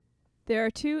There are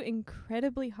two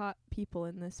incredibly hot people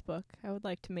in this book. I would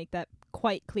like to make that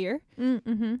quite clear.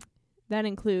 Mm-hmm. That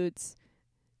includes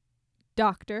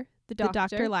the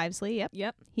Doctor. Lively.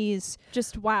 Yep. He's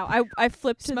Just wow. I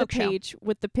flipped to the Smoke show. page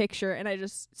with the picture and I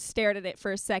just stared at it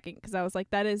for a second because I was like,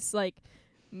 that is like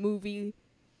movie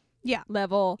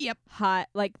level hot.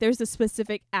 Like there's a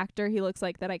specific actor he looks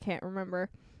like that I can't remember.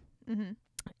 Mm-hmm.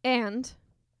 And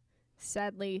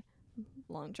sadly,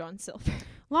 Long John Silver.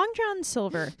 Long John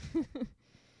Silver.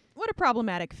 What a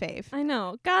problematic fave. I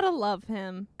know. Gotta love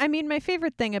him. I mean, my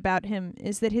favorite thing about him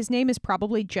is that his name is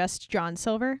probably just John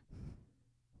Silver.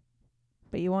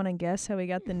 But you want to guess how he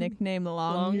got the nickname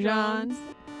Long John?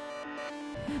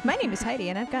 My name is Heidi,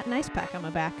 and I've got an ice pack on my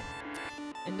back.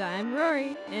 And I'm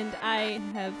Rory, and I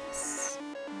have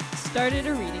started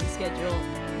a reading schedule.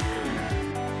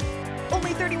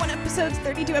 Only 31 episodes,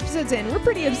 32 episodes in. We're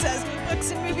pretty obsessed with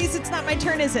books and movies. It's not my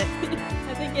turn, is it?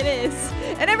 I think it is.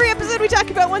 And every episode we talk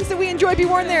about ones that we enjoy. Be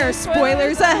warned, there are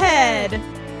spoilers ahead.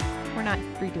 We're not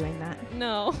redoing that.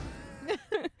 No.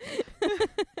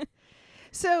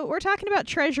 So we're talking about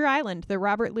Treasure Island, the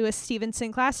Robert Louis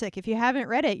Stevenson classic. If you haven't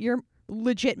read it, you're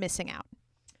legit missing out.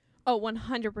 Oh,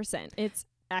 100%. It's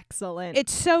excellent.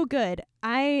 It's so good.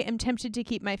 I am tempted to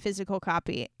keep my physical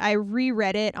copy. I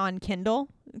reread it on Kindle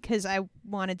because I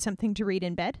wanted something to read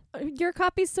in bed. Your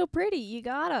copy's so pretty. You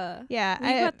gotta. Yeah.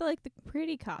 I got the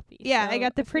pretty copy. Yeah, so I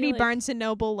got the pretty feel like Barnes &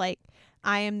 Noble, like,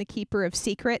 I Am the Keeper of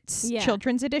Secrets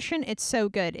children's edition. It's so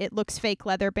good. It looks fake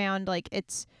leather bound. Like,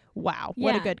 it's, wow,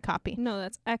 what a good copy. No,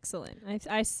 that's excellent.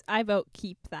 I vote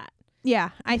keep that. Yeah,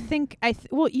 I think,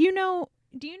 well, do you know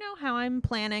how I'm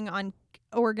planning on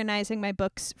organizing my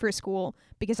books for school?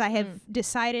 Because I have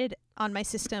decided on my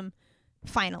system,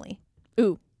 finally.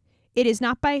 Ooh. It is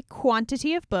not by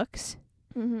quantity of books,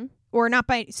 or not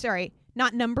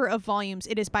number of volumes.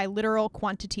 It is by literal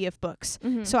quantity of books.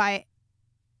 So I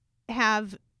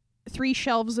have 3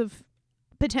 shelves of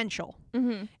potential.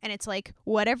 And it's like,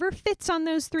 whatever fits on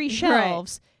those 3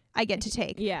 shelves, I get to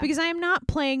take. Yeah. Because I am not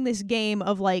playing this game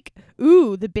of like,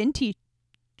 ooh, the Binti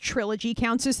trilogy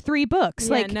counts as 3 books.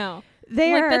 Yeah, like, no.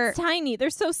 They're that's tiny. They're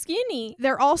so skinny.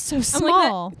 They're all so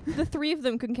small. Like the 3 of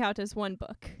them can count as 1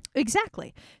 book.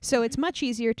 Exactly. So it's much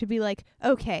easier to be like,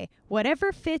 okay,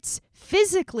 whatever fits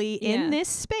physically in this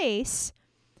space.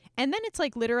 And then it's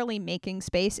like literally making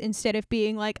space instead of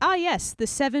being like, yes, the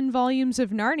 7 volumes of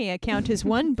Narnia count as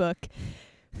 1 book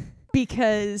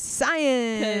because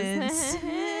science.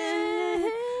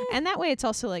 And that way it's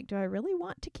also like, do I really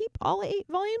want to keep all 8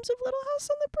 volumes of Little House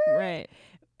on the Prairie? Right.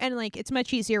 And like, it's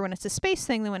much easier when it's a space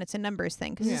thing than when it's a numbers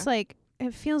thing. Because it's like,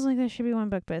 it feels like there should be 1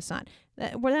 book, but it's not.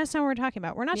 That's not what we're talking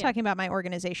about. We're not talking about my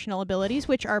organizational abilities,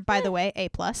 which are, by the way, A+.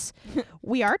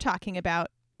 We are talking about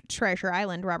Treasure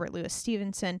Island, Robert Louis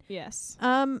Stevenson. Yes.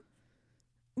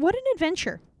 What an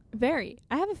adventure. Very.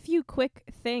 I have a few quick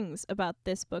things about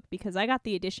this book because I got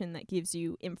the edition that gives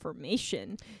you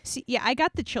information. See, yeah, I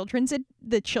got the children's.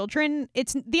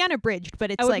 It's the unabridged,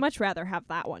 but it's I would like much rather have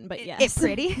that one, but yes. It's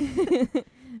pretty.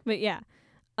 But yeah.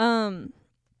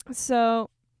 So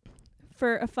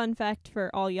for a fun fact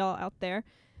for all y'all out there,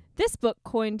 this book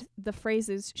coined the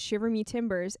phrases "shiver me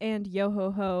timbers" and "yo ho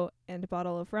ho" and "a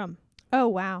bottle of rum." Oh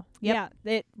wow. Yep.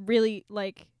 Yeah, it really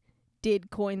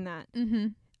did coin that.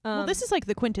 Well, this is like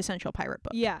the quintessential pirate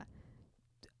book. Yeah.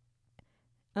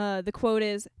 The quote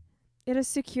is, "It has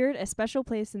secured a special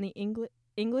place in the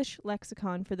English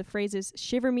lexicon for the phrases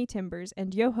 "shiver me timbers"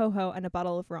 and "yo ho ho" and "a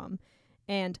bottle of rum."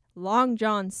 And Long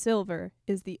John Silver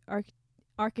is the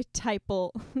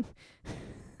archetypal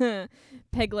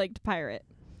peg-legged pirate.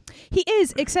 He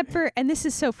is, except for, and this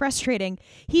is so frustrating,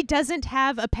 he doesn't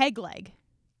have a peg leg.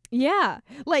 Yeah.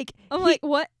 Like,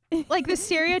 what? Like the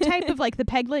stereotype of like the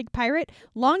peg leg pirate,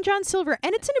 Long John Silver,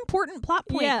 and it's an important plot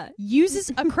point,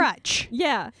 uses a crutch.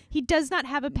 Yeah. He does not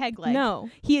have a peg leg. No.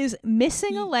 He is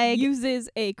missing a leg. Uses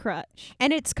a crutch.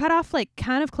 And it's cut off like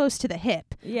kind of close to the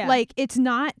hip. Yeah. Like it's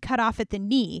not cut off at the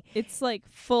knee. It's like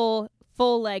full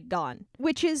leg gone.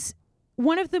 Which is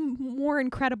one of the more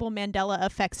incredible Mandela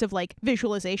effects of like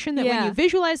visualization, that when you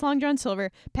visualize Long John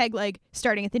Silver, peg leg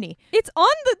starting at the knee. It's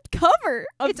on the cover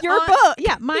of your book.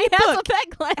 Yeah, my book has a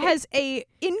peg leg. Has a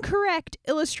incorrect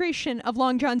illustration of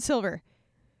Long John Silver.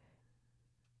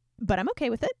 But I'm okay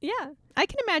with it. Yeah. I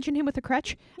can imagine him with a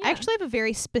crutch. Yeah. I actually have a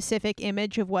very specific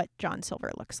image of what John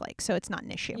Silver looks like, so it's not an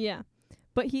issue. Yeah.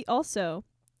 But he also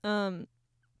it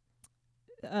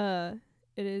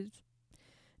is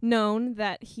known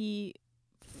that he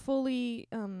fully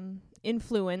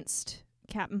influenced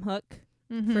Captain Hook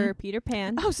for Peter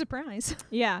Pan. Oh, surprise.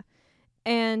 Yeah.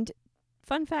 And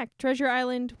fun fact, Treasure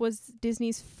Island was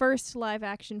Disney's first live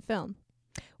action film.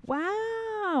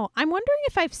 Wow. I'm wondering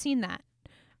if I've seen that.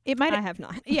 It might. I have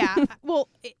not. Yeah. Well,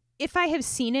 if I have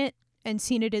seen it and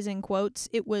seen it as in quotes,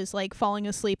 it was like falling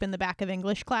asleep in the back of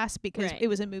English class because Right. it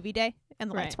was a movie day and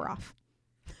the lights Right. were off.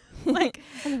 And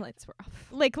the lights were off.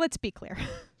 Like, let's be clear.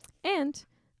 And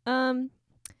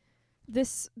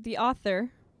the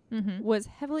author Mm-hmm. was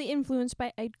heavily influenced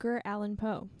by Edgar Allan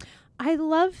Poe, I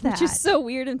love that. which is so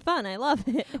weird and fun. I love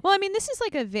it. Well, I mean, this is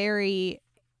like a very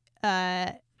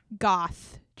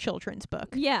goth children's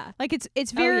book. Yeah. Like it's Oh,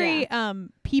 very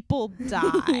people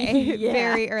die Yeah.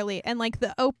 very early, and like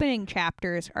the opening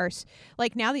chapters are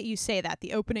like, now that you say that,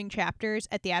 the opening chapters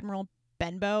at the Admiral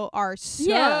Benbow are so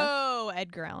Yeah.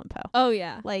 Edgar Allan Poe. Oh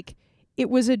yeah. Like, it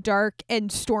was a dark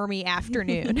and stormy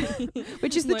afternoon,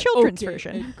 which is the children's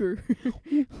version. Edgar.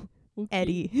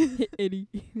 Eddie. Eddie.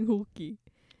 Okay.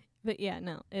 But yeah,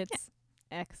 no, it's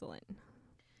excellent.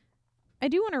 I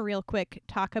do want to real quick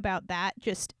talk about that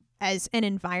just as an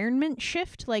environment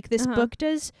shift. Like, this Uh-huh. book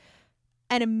does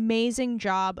an amazing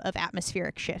job of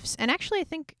atmospheric shifts. And actually,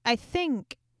 I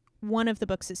think one of the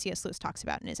books that C.S. Lewis talks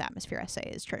about in his atmosphere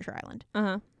essay is Treasure Island.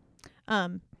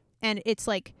 And it's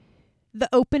like, the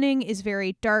opening is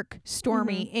very dark,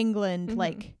 stormy England, Mhm.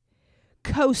 like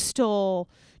coastal,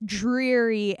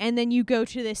 dreary, and then you go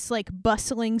to this like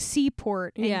bustling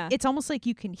seaport, and Yeah. it's almost like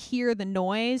you can hear the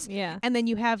noise, Yeah. and then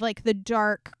you have like the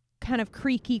dark, kind of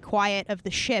creaky quiet of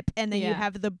the ship, and then you Yeah.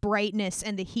 have the brightness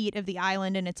and the heat of the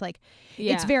island, and it's like,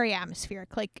 Yeah. it's very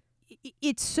atmospheric. Like,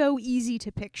 it's so easy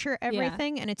to picture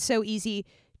everything, and it's so easy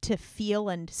to feel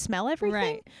and smell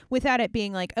everything Right. without it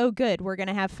being like, oh, good, we're going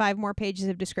to have 5 more pages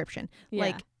of description. Yeah.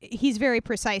 Like, he's very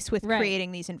precise with Right.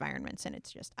 creating these environments, and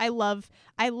it's just, I love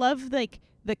like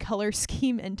the color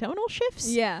scheme and tonal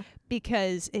shifts, Yeah.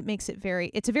 because it makes it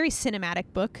it's a very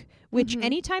cinematic book, which Mhm.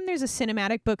 anytime there's a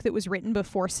cinematic book that was written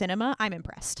before cinema, I'm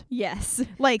impressed. Yes.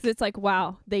 Like, 'Cause it's like,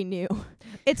 wow, they knew.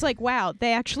 it's like, wow,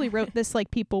 they actually wrote this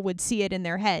like people would see it in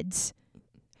their heads.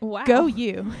 Wow. Go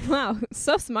you. Wow.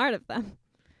 So smart of them.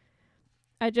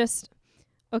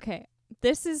 Okay.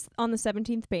 This is on the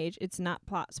 17th page. It's not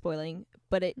plot spoiling,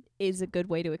 but it is a good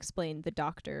way to explain the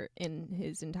Doctor in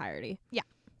his entirety. Yeah.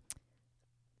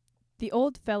 The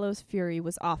old fellow's fury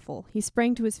was awful. He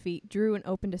sprang to his feet, drew and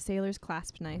opened a sailor's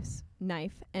clasp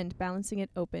knife, and balancing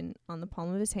it open on the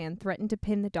palm of his hand, threatened to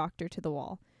pin the Doctor to the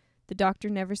wall. The Doctor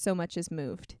never so much as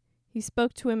moved. He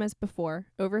spoke to him as before,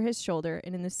 over his shoulder,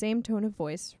 and in the same tone of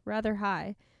voice, rather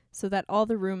high, so that all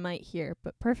the room might hear,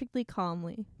 but perfectly calm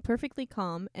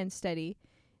and steady.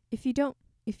 If you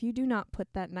do not put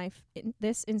that knife in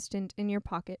this instant in your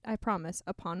pocket, I promise,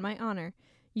 upon my honor,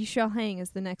 you shall hang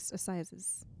as the next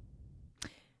assizes.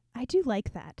 I do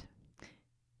like that.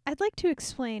 I'd like to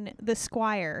explain the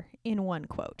Squire in one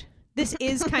quote. This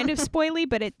is kind of spoily,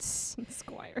 but it's...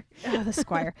 Squire. the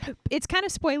Squire. It's kind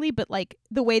of spoily, but like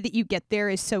the way that you get there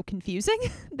is so confusing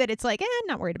that it's like,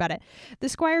 not worried about it. The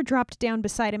Squire dropped down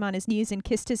beside him on his knees and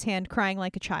kissed his hand, crying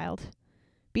like a child.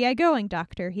 Be I going,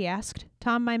 Doctor? He asked.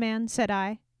 Tom, my man, said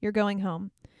I. You're going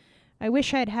home. I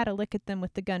wish I'd had a lick at them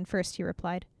with the gun first, he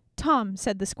replied. Tom,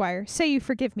 said the Squire, say you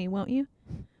forgive me, won't you?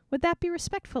 Would that be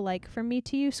respectful like from me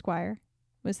to you, Squire?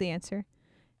 Was the answer.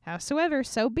 Howsoever,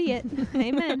 so be it.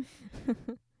 Amen.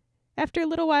 After a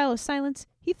little while of silence,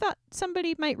 he thought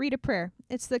somebody might read a prayer.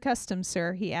 It's the custom,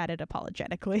 sir, he added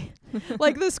apologetically.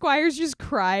 Like, the Squire's just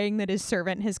crying that his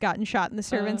servant has gotten shot, and the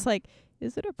servant's like,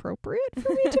 is it appropriate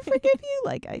for me to forgive you?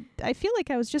 Like, I feel like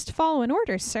I was just following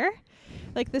orders, sir.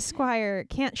 Like, the Squire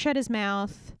can't shut his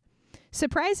mouth.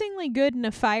 Surprisingly good in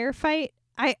a firefight.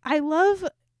 I love...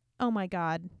 Oh, my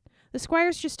God. The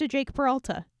Squire's just a Jake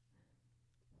Peralta.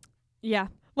 Yeah.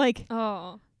 Like...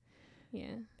 Oh.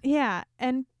 Yeah. Yeah,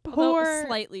 and Although poor...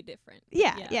 slightly different.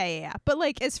 Yeah. But,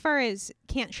 like, as far as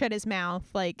can't shut his mouth,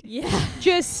 like, Yeah.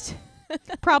 just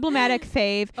problematic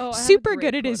fave. Oh, I have a Super great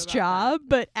good at quote his about job,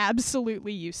 but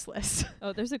absolutely useless.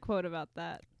 Oh, there's a quote about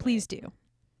that. Please do.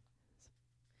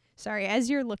 Sorry, as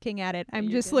you're looking at it, I'm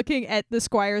you're just good. looking at the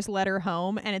Squire's letter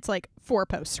home, and it's like 4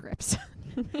 postscripts,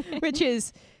 which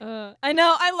is I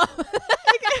know. I love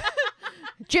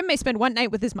Jim may spend one night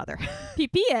with his mother.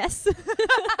 PPS.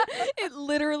 It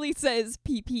literally says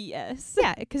PPS.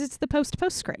 Yeah, because it's the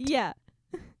postscript. Yeah.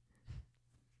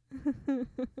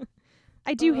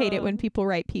 I do hate it when people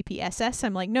write PPSS.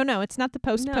 I'm like, no, it's not the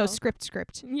No. postscript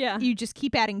script. Yeah. You just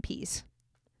keep adding P's.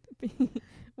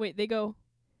 Wait, they go.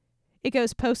 It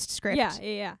goes postscript.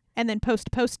 Yeah. And then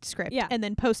postscript. Yeah. And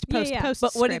then postscript.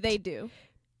 But what do they do?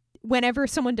 Whenever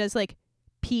someone does like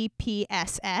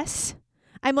PPSS,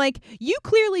 I'm like, you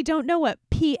clearly don't know what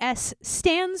PS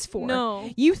stands for. No.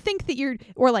 You think that you're,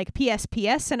 or like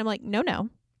PSPS, and I'm like, no.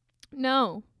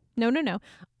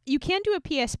 you can do a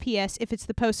PSPS if it's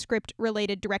the postscript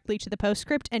related directly to the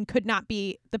postscript and could not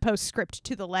be the postscript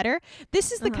to the letter.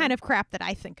 This is the kind of crap that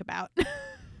I think about.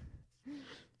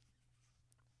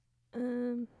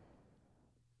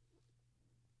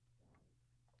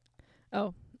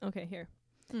 Oh, okay, here.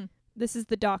 Mm. This is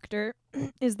the doctor,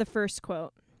 is the first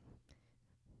quote.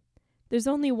 "There's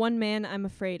only one man I'm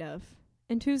afraid of."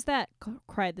 "And who's that?"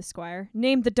 cried the squire.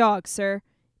 "Name the dog, sir."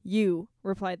 "You,"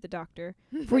 replied the doctor,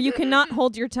 "for you cannot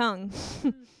hold your tongue."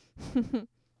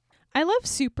 I love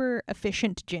super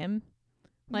efficient Jim.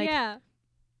 Like,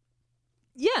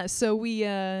 yeah, so we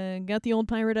got the old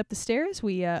pirate up the stairs.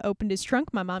 We opened his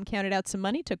trunk. My mom counted out some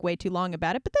money. Took way too long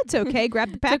about it, but that's okay.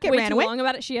 Grabbed the packet, Took way ran too away. long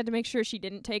about it. She had to make sure she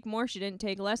didn't take more. She didn't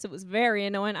take less. It was very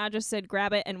annoying. I just said,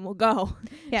 "Grab it and we'll go."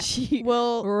 Yeah. She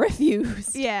Well,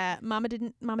 refused. yeah, Mama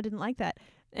didn't like that.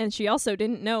 And she also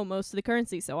didn't know most of the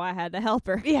currency, so I had to help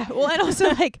her. Yeah, well, and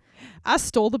also like I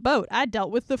stole the boat. I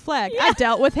dealt with the flag. I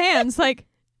dealt with hands. Like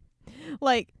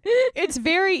it's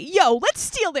very let's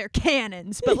steal their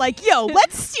cannons, but like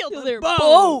let's steal their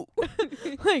boat.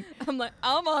 Like I'm like,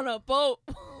 I'm on a boat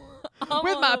with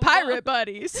my pirate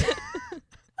buddies.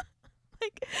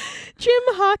 Like Jim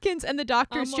Hawkins and the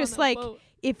doctor's just like,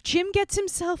 if Jim gets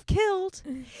himself killed,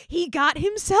 he got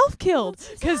himself killed,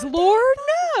 because Lord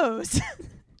knows.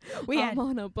 I'm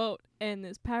on a boat and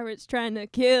this pirate's trying to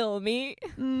kill me.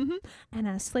 Mm-hmm. And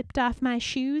I slipped off my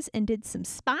shoes and did some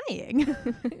spying.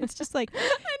 It's just like,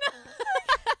 I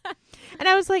know. And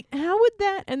I was like, how would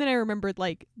that? And then I remembered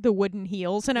like the wooden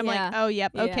heels, and I'm like, oh,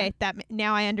 yep, okay,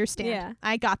 now I understand. Yeah.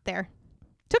 I got there.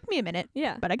 Took me a minute,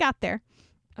 but I got there.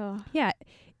 Yeah,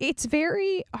 it's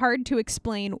very hard to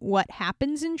explain what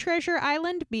happens in Treasure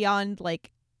Island beyond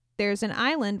like there's an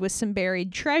island with some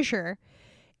buried treasure,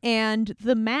 and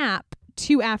the map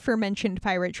to aforementioned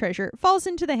pirate treasure falls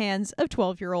into the hands of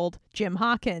 12-year-old Jim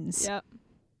Hawkins. Yep.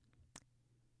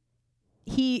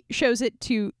 He shows it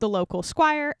to the local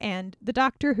squire and the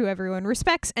doctor, who everyone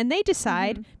respects, and they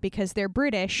decide, because they're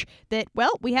British, that,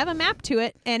 well, we have a map to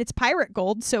it, and it's pirate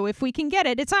gold, so if we can get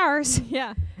it, it's ours.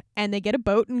 Yeah. And they get a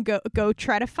boat and go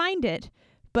try to find it.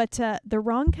 But the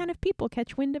wrong kind of people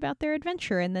catch wind about their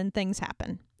adventure, and then things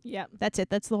happen. Yep. That's it.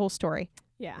 That's the whole story.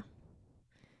 Yeah.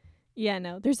 Yeah,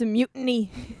 no, there's a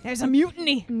mutiny. There's a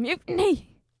mutiny.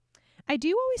 Mutiny. I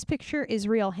do always picture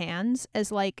Israel Hands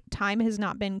as like Time Has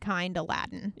Not Been Kind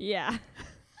Aladdin. Yeah.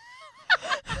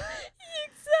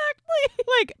 Exactly.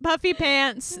 Like puffy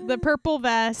pants, the purple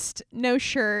vest, no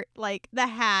shirt, like the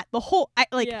hat, the whole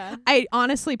I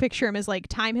honestly picture him as like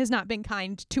Time Has Not Been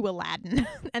Kind to Aladdin.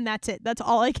 And that's it. That's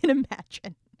all I can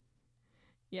imagine.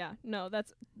 Yeah, no,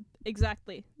 that's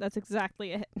exactly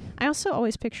it. I also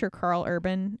always picture Carl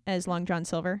Urban as Long John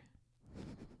Silver.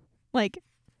 Like,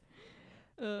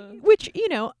 which,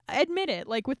 admit it,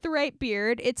 like with the right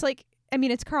beard, it's like, I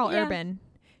mean, it's Carl Urban.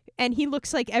 And he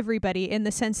looks like everybody in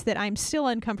the sense that I'm still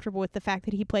uncomfortable with the fact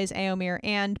that he plays Éomer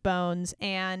and Bones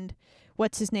and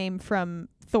what's his name from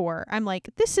Thor. I'm like,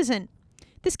 this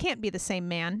can't be the same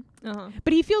man.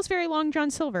 But he feels very Long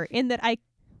John Silver in that I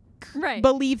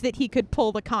believe that he could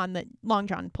pull the con that Long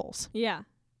John pulls. Yeah.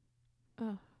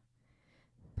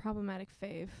 Problematic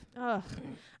fave. Ugh.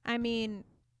 I mean,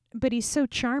 but he's so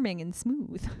charming and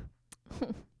smooth.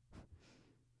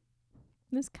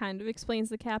 This kind of explains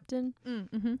the captain.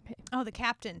 Mm-hmm. Okay. Oh, the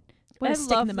captain. I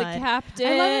love the captain.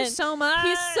 I love him so much.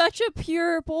 He's such a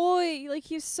pure boy. Like,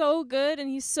 he's so good, and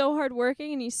he's so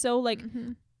hardworking, and he's so, like,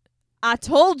 I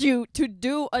told you to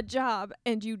do a job,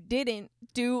 and you didn't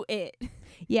do it.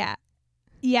 Yeah.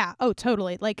 Yeah. Oh,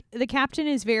 totally. Like, the captain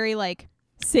is very, like,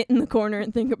 sit in the corner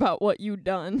and think about what you've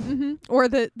done. Mm-hmm. Or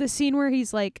the scene where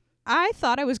he's like, I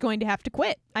thought I was going to have to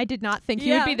quit. I did not think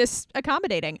you would be this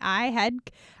accommodating. I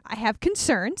have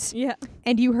concerns. Yeah.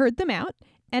 And you heard them out,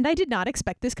 and I did not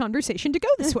expect this conversation to go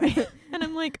this way. And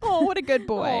I'm like, oh, what a good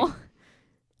boy. Aww.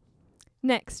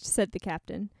 Next, said the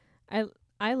captain,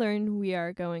 I learned we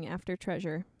are going after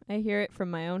treasure. I hear it from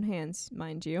my own hands,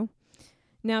 mind you.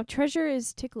 Now, treasure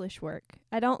is ticklish work.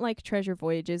 I don't like treasure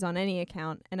voyages on any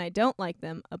account, and I don't like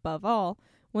them, above all,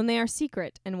 when they are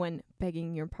secret, and when,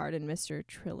 begging your pardon, Mr.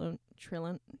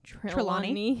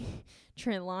 Trelawney,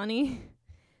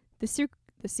 the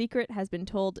secret has been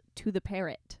told to the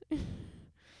parrot.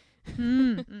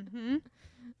 Mm-hmm.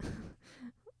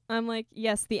 I'm like,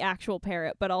 yes, the actual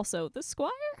parrot, but also the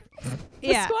squire? The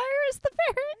squire is the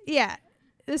parrot? Yeah.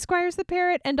 The squire's the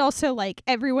parrot, and also, like,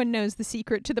 everyone knows the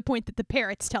secret to the point that the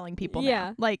parrot's telling people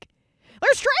now. Like,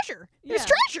 there's treasure! There's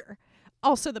treasure!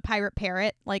 Also, the pirate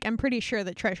parrot. Like, I'm pretty sure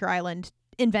that Treasure Island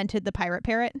invented the pirate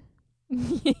parrot.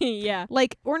 Yeah.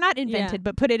 Like, or not invented,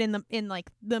 but put it in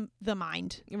the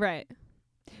mind. Right.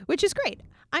 Which is great.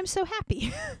 I'm so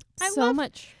happy. so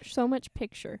much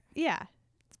picture. Yeah.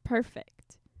 It's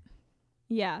perfect.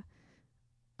 Yeah.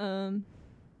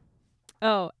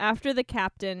 Oh, after the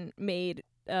captain made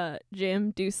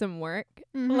Jim do some work,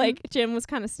 like Jim was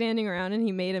kind of standing around and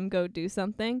he made him go do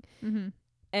something. Mm-hmm.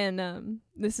 And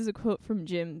this is a quote from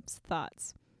Jim's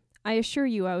thoughts. I assure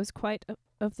you I was quite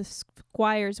of the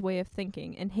squire's way of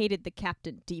thinking and hated the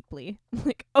captain deeply.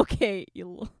 Like, okay,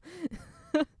 you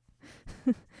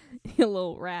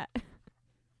little rat.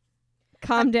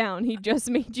 Calm down. He just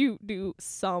made you do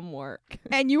some work.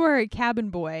 And you are a cabin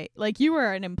boy. Like, you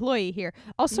are an employee here.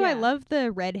 Also, I Yeah. love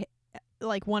the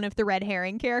one of the red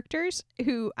herring characters,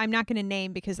 who I'm not going to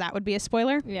name because that would be a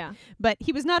spoiler. Yeah. But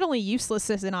he was not only useless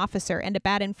as an officer and a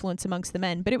bad influence amongst the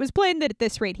men, but it was plain that at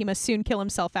this rate he must soon kill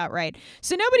himself outright.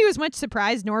 So nobody was much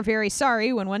surprised nor very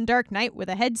sorry when one dark night with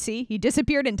a head sea, he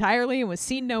disappeared entirely and was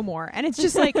seen no more. And it's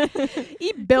just like,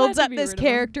 he builds Glad to up be this rid of him.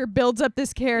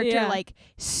 character, Yeah. like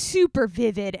super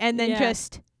vivid, and then Yeah.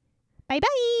 just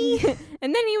bye-bye.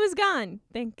 And then he was gone.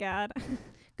 Thank God.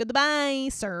 Goodbye,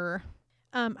 sir.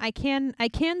 I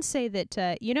can say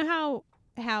that you know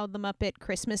how the Muppet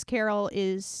Christmas Carol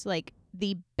is like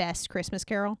the best Christmas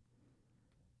Carol,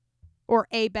 or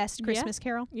a best Yeah. Christmas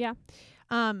Carol. Yeah.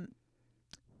 The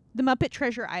Muppet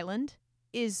Treasure Island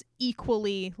is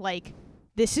equally like,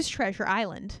 this is Treasure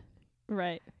Island.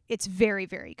 Right. It's very,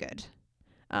 very good.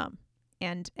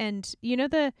 And you know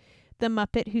the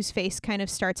Muppet whose face kind of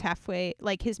starts halfway,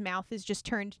 like his mouth is just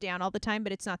turned down all the time,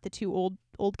 but it's not the two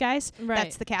old guys. Right.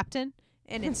 That's the captain,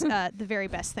 and it's the very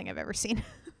best thing I've ever seen.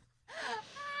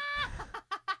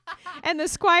 And the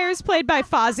squire's played by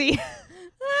Fozzie.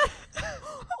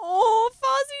 Oh,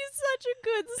 Fozzie's such a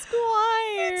good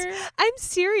squire. I'm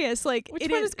serious. Like, Which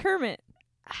it one is Kermit?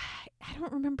 I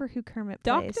don't remember who Kermit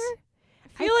Doctor? plays.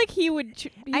 I feel like he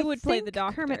would I play the think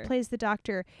doctor. Kermit plays the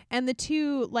doctor, and the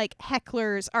two like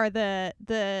hecklers are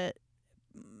the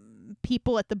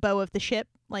people at the bow of the ship,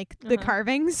 like the Uh-huh.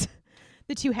 carvings.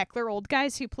 The two heckler old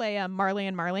guys who play Marley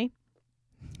and Marley.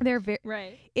 They're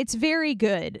Right. It's very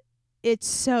good. It's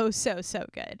so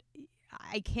good.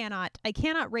 I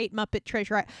cannot rate Muppet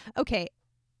Treasure. Okay,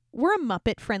 we're a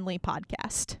Muppet friendly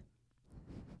podcast.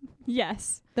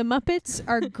 Yes. The Muppets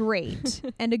are great,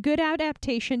 and a good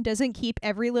adaptation doesn't keep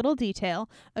every little detail.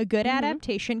 A good Mhm.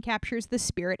 adaptation captures the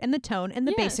spirit and the tone and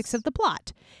the basics Yes. of the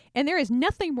plot. And there is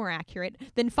nothing more accurate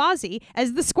than Fozzie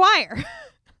as the squire.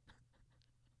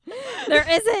 There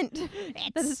isn't.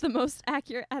 That is the most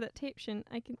accurate adaptation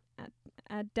I can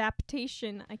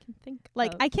think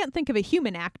Like, of. I can't think of a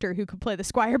human actor who could play the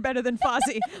squire better than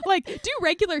Fozzie. Like, do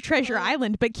regular Treasure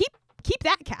Island, but keep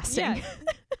that casting. Yeah.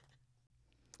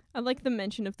 I like the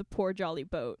mention of the poor jolly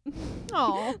boat.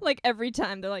 Oh. Like every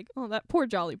time they're like, oh, that poor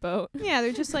jolly boat. Yeah,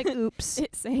 they're just like, oops.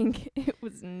 It's saying it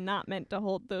was not meant to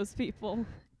hold those people.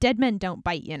 Dead men don't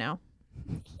bite, you know.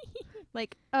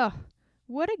 Like, oh,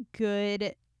 what a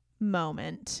good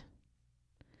moment.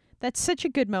 That's such a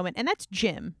good moment. And that's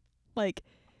Jim. Like,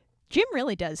 Jim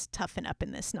really does toughen up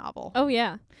in this novel. Oh,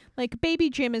 yeah. Like, baby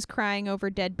Jim is crying over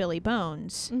dead Billy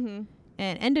Bones. Mm-hmm.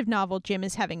 And end of novel, Jim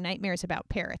is having nightmares about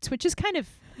parrots, which is kind of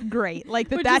great. Like,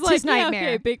 Which that's is like, his nightmare. Yeah,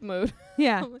 okay, big mood.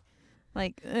 Yeah.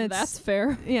 Like, That's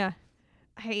fair. yeah.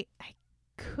 I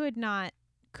could not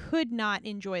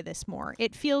enjoy this more.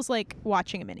 It feels like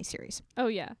watching a miniseries. Oh,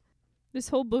 yeah. This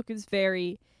whole book is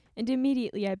very... And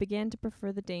immediately I began to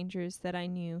prefer the dangers that I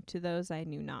knew to those I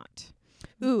knew not.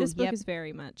 Ooh, this book yep. is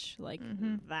very much like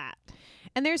that.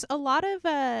 And there's a lot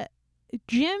of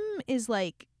Jim is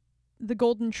like the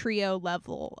golden trio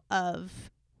level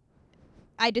of,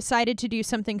 I decided to do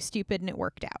something stupid and it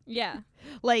worked out. Yeah.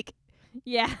 Like,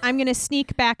 Yeah. I'm going to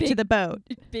sneak back to Big- the boat.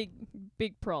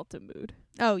 Big Peralta mood.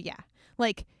 Oh, yeah.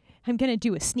 Like, I'm going to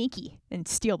do a sneaky and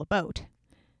steal the boat.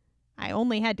 I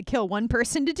only had to kill one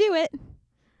person to do it.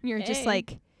 You're just Hey.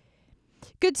 like,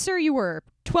 good sir, you were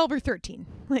 12 or 13.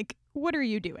 Like, what are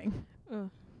you doing? Ugh.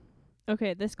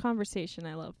 Okay, this conversation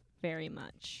I love very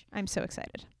much. I'm so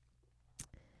excited.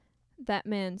 That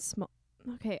man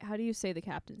Okay, how do you say the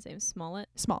captain's name? Smollett?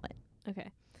 Smollett.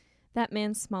 Okay. That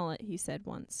man Smollett, he said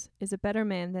once, is a better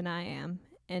man than I am.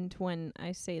 And when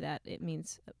I say that, it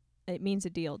means a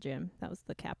deal, Jim. That was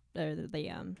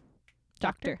the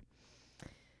doctor.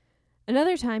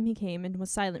 Another time he came and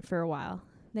was silent for a while.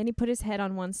 Then he put his head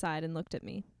on one side and looked at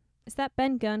me. Is that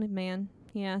Ben Gunn, man?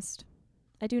 He asked.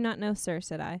 I do not know, sir,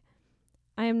 said I.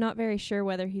 I am not very sure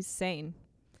whether he's sane.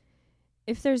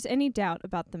 If there's any doubt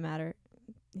about the matter,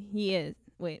 he is.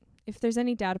 Wait. If there's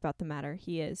any doubt about the matter,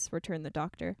 he is, returned the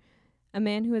doctor. A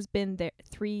man who has been there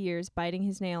 3 years biting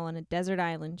his nail on a desert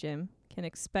island, Jim, can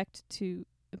expect to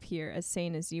appear as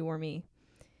sane as you or me.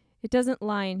 It doesn't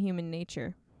lie in human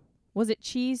nature. Was it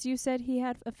cheese you said he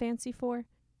had a fancy for?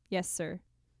 Yes, sir.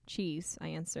 Cheese, I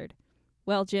answered.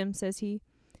 Well, Jim, says he,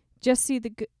 just see the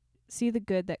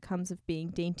good that comes of being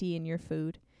dainty in your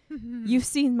food. You've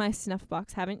seen my snuff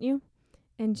box, haven't you?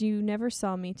 And you never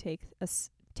saw me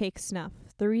take snuff.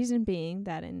 The reason being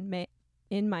that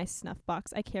in my snuff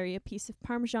box I carry a piece of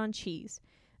Parmesan cheese,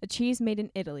 a cheese made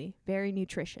in Italy, very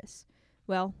nutritious.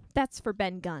 Well, that's for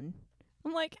Ben Gunn.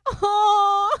 I'm like,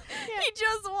 oh, yeah. He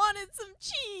just wanted some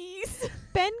cheese.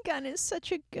 Ben Gunn is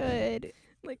such a good.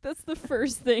 Like, that's the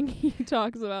first thing he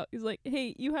talks about. He's like,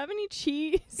 hey, you have any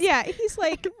cheese? Yeah, he's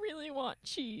like, I really want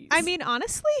cheese. I mean,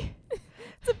 honestly,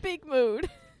 it's a big mood.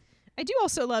 I do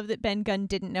also love that Ben Gunn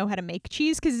didn't know how to make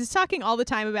cheese because he's talking all the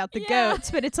time about the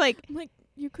goats, but it's like, I'm like,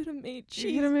 you could have made cheese.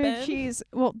 You could have made cheese.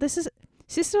 Well, this is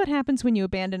what happens when you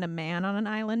abandon a man on an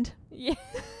island. Yeah.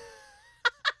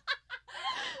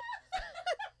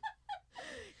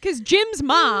 Because Jim's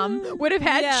mom would have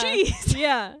had cheese.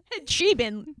 Yeah. Had she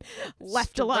been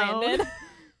left alone.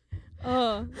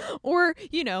 Or,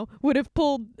 would have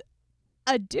pulled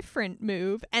a different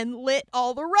move and lit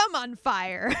all the rum on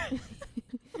fire.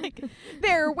 Like,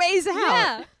 there are ways out.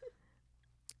 Yeah.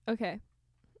 Okay.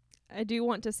 I do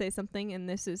want to say something, and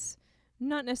this is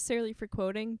not necessarily for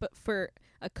quoting, but for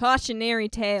a cautionary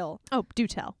tale. Oh, do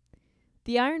tell.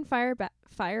 The iron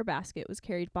fire basket was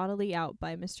carried bodily out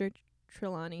by Mr.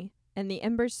 Trelawney, and the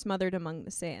embers smothered among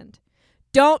the sand.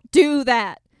 Don't do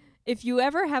that! If you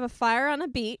ever have a fire on a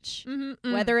beach,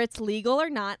 whether it's legal or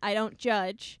not, I don't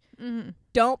judge,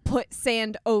 don't put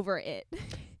sand over it.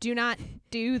 Do not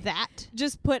do that.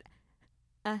 Just put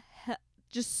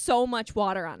just so much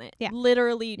water on it. Yeah.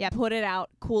 Literally put it out,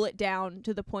 cool it down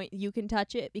to the point you can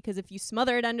touch it, because if you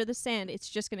smother it under the sand, it's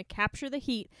just going to capture the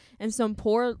heat, and some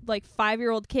poor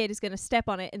 5-year-old kid is going to step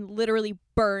on it and literally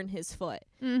burn his foot.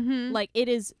 Like, it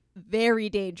is very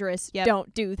dangerous. Yep.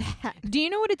 Don't do that. Do you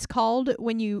know what it's called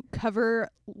when you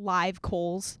cover live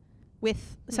coals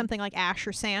with something like ash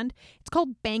or sand? It's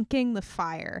called banking the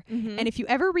fire. And if you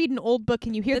ever read an old book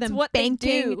and you hear them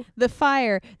banking the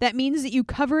fire, that means that you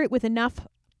cover it with enough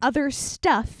other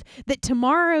stuff that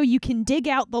tomorrow you can dig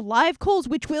out the live coals,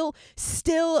 which will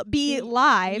still be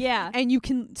live, and you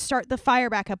can start the fire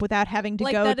back up without having to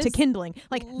go to kindling.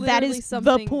 Like, that is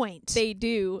the point. They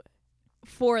do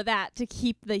for that, to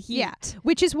keep the heat. Yeah,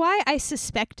 which is why I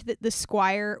suspect that the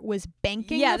squire was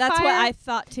banking the that's fire. what I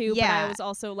thought too, but I was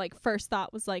also first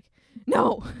thought was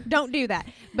no, don't do that.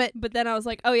 But then I was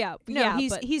like, oh yeah, no,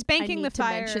 he's banking the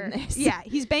fire. This. Yeah,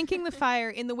 he's banking the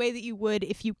fire in the way that you would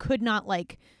if you could not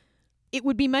it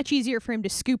would be much easier for him to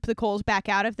scoop the coals back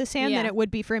out of the sand than it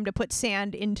would be for him to put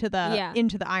sand into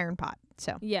the iron pot.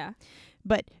 So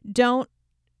but don't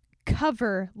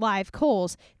cover live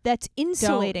coals. That's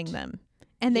insulating them.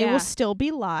 And they will still be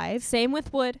live. Same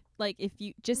with wood. If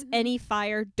you just any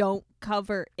fire, don't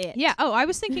cover it. Yeah. Oh, I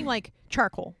was thinking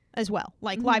charcoal as well,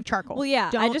 live charcoal. Well, yeah.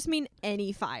 I just mean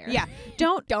any fire. Yeah.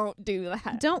 Don't do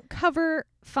that. Don't cover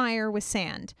fire with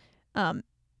sand.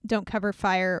 Don't cover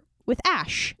fire with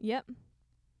ash. Yep.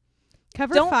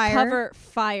 Cover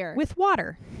fire with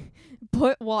water.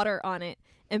 Put water on it,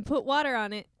 and put water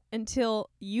on it until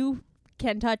you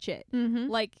can touch it.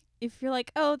 If you're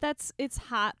oh, it's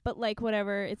hot, but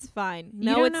whatever, it's fine.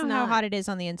 No, you don't it's know not. how hot it is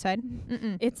on the inside.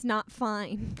 It's not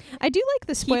fine. I do like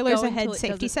the spoilers ahead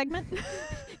safety segment.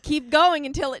 Keep going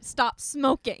until it stops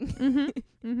smoking.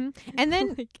 And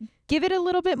then give it a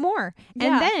little bit more.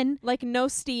 And then no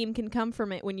steam can come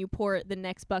from it when you pour the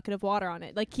next bucket of water on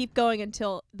it. Keep going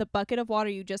until the bucket of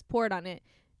water you just poured on it,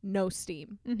 no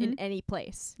steam in any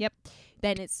place. Yep.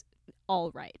 Then it's all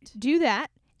right. Do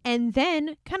that. And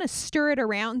then kind of stir it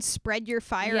around, spread your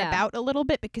fire about a little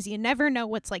bit, because you never know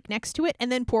what's next to it,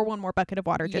 and then pour one more bucket of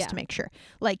water just to make sure.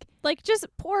 Just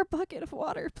pour a bucket of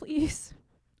water, please.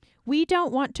 We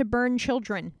don't want to burn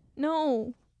children.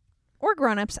 No. Or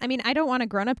grown-ups. I mean, I don't want a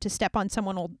grown-up to step on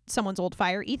someone's old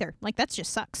fire either. That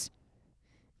just sucks.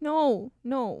 No.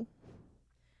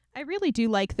 I really do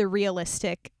like the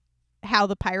realistic, how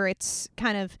the pirates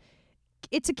kind of...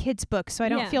 It's a kid's book, so I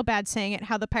don't feel bad saying it,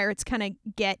 how the pirates kind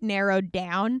of get narrowed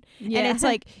down. Yeah. And it's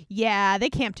they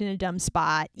camped in a dumb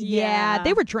spot. Yeah.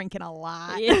 They were drinking a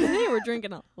lot. Yeah, they were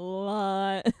drinking a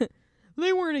lot.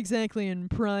 They weren't exactly in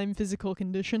prime physical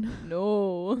condition.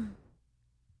 No.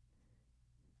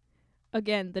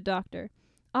 Again, the doctor.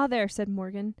 Ah, there, said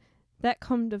Morgan. That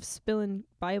comed of spillin'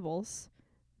 Bibles.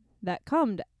 That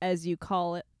comed, as you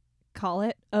call it,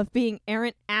 of being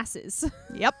errant asses.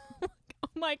 Yep.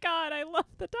 Oh my God, I love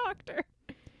the doctor.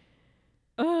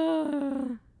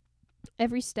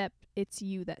 Every step, it's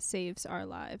you that saves our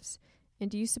lives. And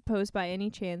do you suppose by any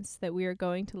chance that we are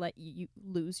going to let you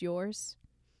lose yours?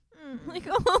 Like,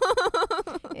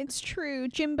 It's true.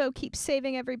 Jimbo keeps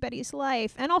saving everybody's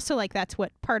life. And also, like, that's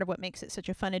what part of what makes it such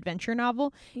a fun adventure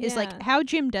novel is, like, how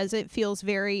Jim does it feels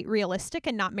very realistic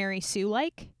and not Mary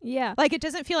Sue-like. Yeah. Like, it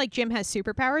doesn't feel like Jim has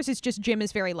superpowers. It's just Jim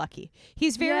is very lucky.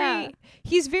 He's very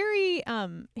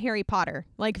Harry Potter.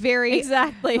 Like, very...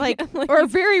 Exactly. Like, or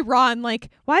very Ron. Like,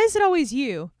 why is it always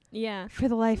you? Yeah. For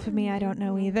the life of me, I don't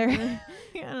know either. I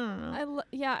don't know.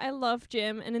 I love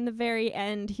Jim, and in the very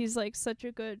end, he's like such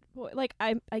a good boy. Like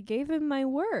I gave him my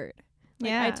word. Like,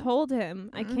 Yeah. I told him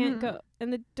I can't go,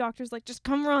 and the doctor's like, just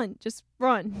run,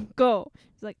 go.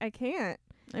 He's like, I can't.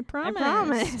 I promise. I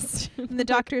promised. And the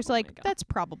doctor's Oh my like, God. that's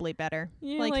probably better.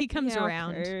 Yeah, like, he comes yeah,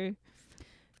 around. okay.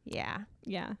 Yeah.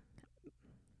 Yeah.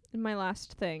 And my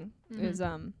last thing is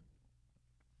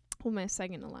my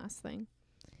second to last thing.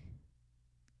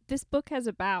 This book has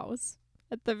a bows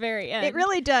at the very end. It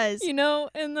really does. You know,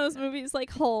 in those movies like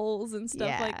Holes and stuff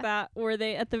Yeah. like that, where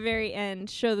they at the very end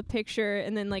show the picture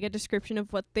and then like a description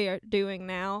of what they are doing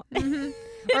now. Or It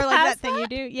like has that thing you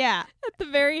do. Yeah. at the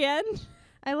very end.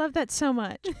 I love that so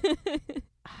much.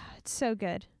 It's so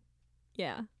good.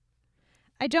 Yeah.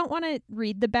 I don't want to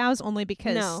read the bows only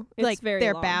because No, it's like very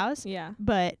they're long. bows, Yeah.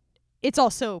 but it's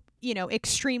also, you know,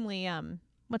 extremely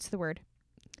what's the word?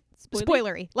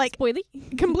 Spoilery. Like Spoily?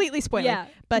 completely spoilery. Yeah.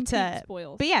 But complete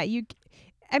spoils. but yeah,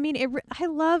 I mean, I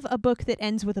love a book that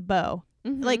ends with a bow,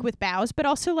 like with bows, but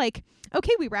also like,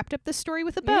 okay, we wrapped up the story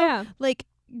with a bow. Yeah. Like,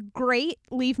 great,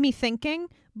 leave me thinking,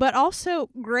 but also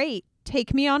great,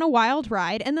 take me on a wild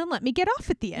ride and then let me get off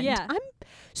at the end. Yeah. I'm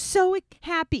so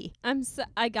happy.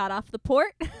 I got off the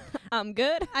port. I'm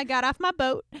good. I got off my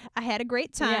boat. I had a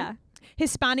great time. Yeah.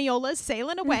 Hispaniola's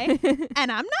sailing away,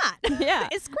 and I'm not. Yeah.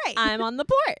 It's great. I'm on the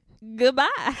port. Goodbye.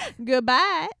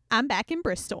 Goodbye. I'm back in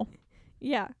Bristol.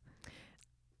 Yeah.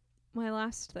 My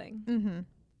last thing. Mm-hmm.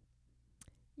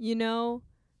 You know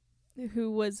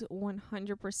who was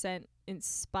 100%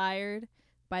 inspired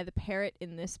by the parrot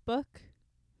in this book?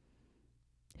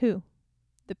 Who?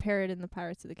 The parrot in the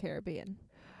Pirates of the Caribbean.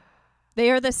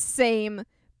 They are the same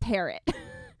parrot.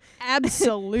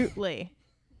 Absolutely.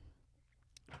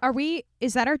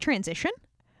 Is that our transition?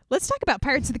 Let's talk about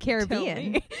Pirates of the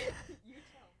Caribbean.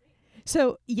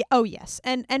 So, yeah, oh yes.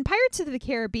 And Pirates of the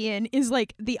Caribbean is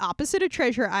like the opposite of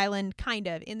Treasure Island, kind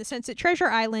of, in the sense that Treasure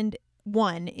Island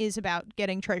 1 is about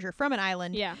getting treasure from an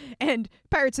island. Yeah. And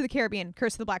Pirates of the Caribbean,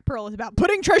 Curse of the Black Pearl, is about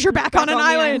putting treasure back on an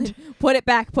island. Put it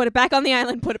back on the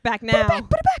island. Put it back now.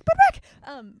 Put it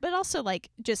back. But also, like,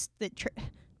 just the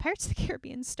Pirates of the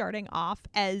Caribbean starting off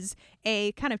as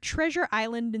a kind of Treasure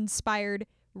Island inspired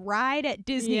ride at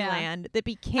Disneyland that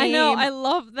became... I know. I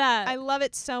love that. I love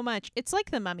it so much. It's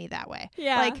like The Mummy that way.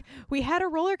 Yeah. Like, we had a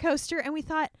roller coaster and we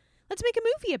thought, let's make a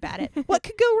movie about it. What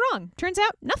could go wrong? Turns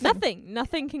out, nothing.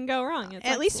 Nothing can go wrong.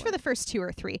 At least for the first 2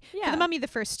 or 3. Yeah. For The Mummy, the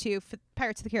first 2. For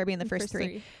Pirates of the Caribbean, the first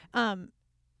 3.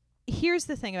 Here's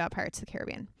the thing about Pirates of the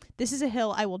Caribbean. This is a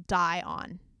hill I will die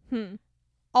on.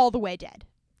 All the way dead.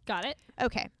 Got it.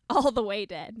 Okay. All the way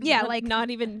dead. Yeah,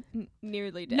 not even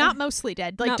nearly dead. Not mostly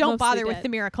dead. Like, Not don't mostly bother with dead. the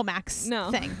Miracle Max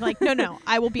No. thing. Like, no.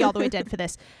 I will be all the way dead for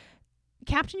this.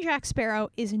 Captain Jack Sparrow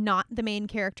is not the main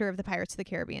character of the Pirates of the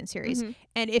Caribbean series. Mhm.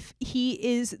 And if he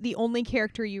is the only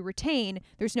character you retain,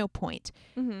 there's no point.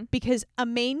 Mhm. Because a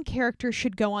main character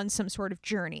should go on some sort of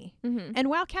journey. Mhm. And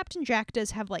while Captain Jack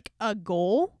does have, like, a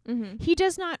goal, Mhm. he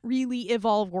does not really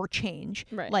evolve or change.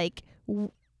 Right. Like,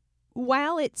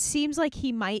 while it seems like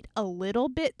he might a little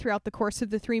bit throughout the course of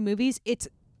the 3 movies, it's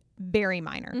very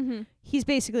minor. Mhm. He's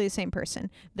basically the same person.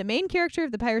 The main character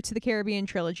of the Pirates of the Caribbean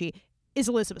trilogy is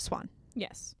Elizabeth Swann.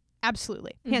 Yes.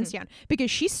 Absolutely. Hands down. Because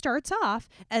she starts off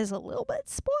as a little bit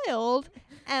spoiled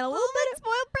and a little bit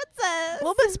spoiled princess. A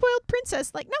little bit spoiled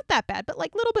princess. Like, not that bad, but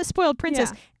like little bit spoiled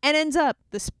princess. Yeah. And ends up,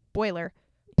 the spoiler,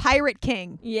 Pirate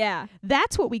King. Yeah.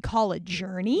 That's what we call a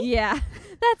journey. Yeah.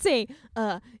 That's a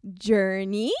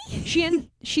journey.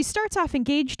 She starts off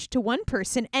engaged to one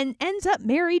person and ends up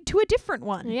married to a different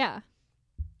one. Yeah.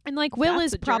 And like Will That's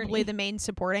is a probably journey. the main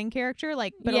supporting character,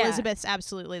 like, but Yeah. Elizabeth's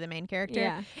absolutely the main character.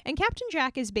 Yeah. And Captain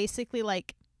Jack is basically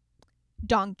like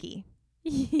Donkey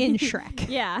in Shrek.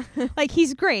 Yeah. Like,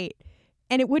 he's great.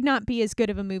 And it would not be as good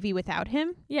of a movie without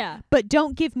him. Yeah. But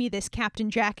don't give me this Captain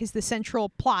Jack as the central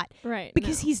plot, Right.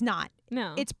 because he's not.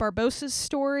 no. It's Barbossa's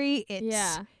story. It's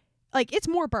Yeah. like, it's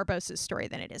more Barbossa's story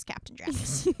than it is Captain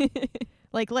Jack's.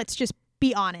 Like, let's just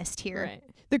be honest here. Right.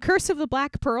 The Curse of the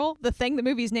Black Pearl, the thing the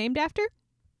movie's named after,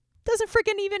 doesn't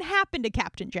freaking even happen to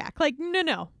Captain Jack. Like,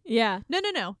 no. Yeah.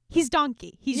 No. He's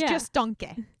Donkey. He's Yeah. just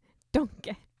Donkey.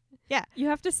 Donkey. Yeah. You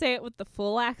have to say it with the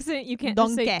full accent. You can't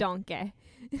Donkey. just say donkey.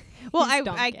 Well, He's I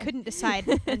Donkey. couldn't decide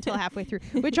until halfway through,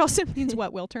 which also means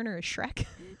what? Will Turner is Shrek?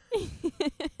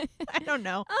 I don't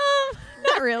know.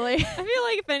 Not really. I feel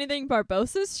like if anything,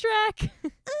 Barbossa's Shrek.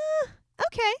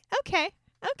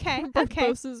 Okay.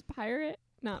 Barbossa's pirate,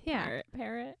 not Yeah.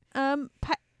 parrot.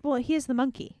 Well, he is the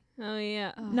monkey, Oh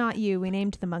yeah. Oh. not you. We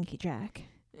named the monkey Jack.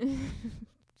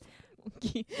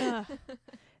 Monkey.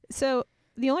 So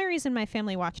the only reason my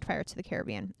family watched Pirates of the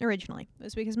Caribbean originally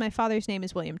was because my father's name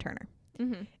is William Turner.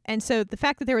 Mm-hmm. And so the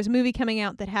fact that there was a movie coming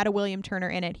out that had a William Turner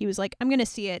in it, he was like, I'm going to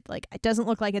see it. Like, it doesn't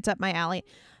look like it's up my alley.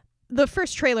 The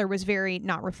first trailer was very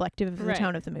not reflective of the Right.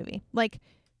 tone of the movie. Like,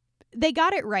 they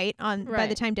got it right by the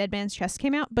Right. time Dead Man's Chest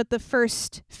came out, but the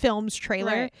first film's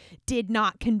trailer Right. did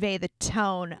not convey the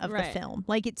tone of Right. the film.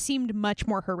 Like, it seemed much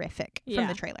more horrific from Yeah.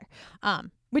 the trailer.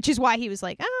 Which is why he was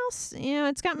like,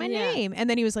 it's got my Yeah. name. And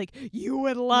then he was like, you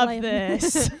would love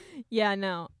this. Yeah,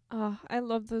 no. Oh, I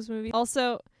love those movies.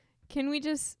 Also, can we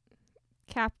just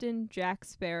Captain Jack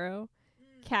Sparrow,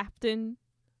 Captain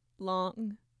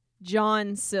Long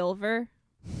John Silver?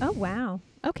 Oh, wow.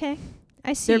 Okay.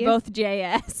 I see They're you. both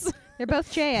JS. They're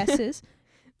both JS's.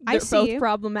 I They're see both you.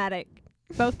 problematic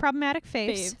Both problematic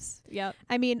faves. faves. Yep.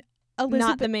 I mean, Not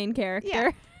Elizabeth. the main character.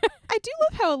 Yeah. I do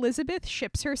love how Elizabeth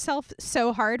ships herself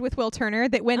so hard with Will Turner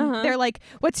that when Uh-huh. they're like,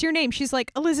 "What's your name?" she's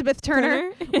like, "Elizabeth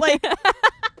Turner." Like,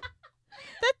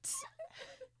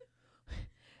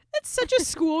 that's such a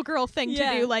schoolgirl thing to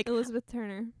do. Like, Elizabeth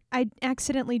Turner. I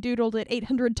accidentally doodled it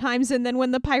 800 times, and then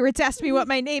when the pirates asked me what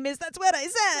my name is, that's what I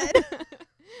said.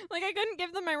 Like, I couldn't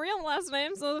give them my real last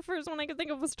name, so the first one I could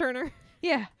think of was Turner.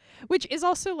 Yeah. Which is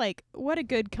also like, what a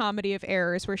good comedy of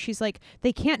errors where she's like,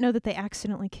 they can't know that they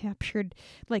accidentally captured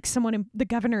like someone in the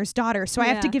governor's daughter, so I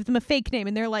have to Yeah. give them a fake name.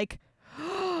 And they're like,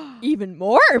 Even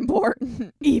more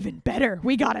important. even better,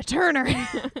 we got a Turner.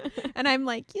 And I'm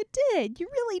like, you did. You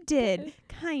really did.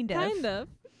 Kind of. Kind of.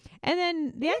 And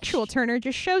then the actual Turner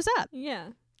just shows up, Yeah.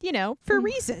 for Mm.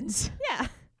 reasons. Yeah.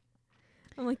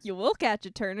 I'm like, you will catch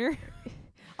a Turner.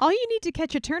 All you need to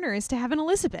catch a Turner is to have an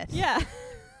Elizabeth. Yeah.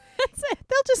 That's it.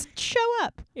 They'll just show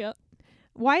up. Yep.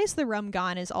 Why is the rum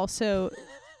gone is also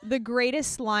the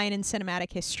greatest line in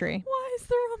cinematic history. Why is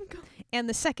the rum gone? And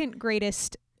the second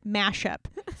greatest mashup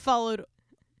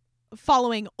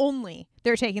following only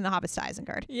They're Taking the Hobbits to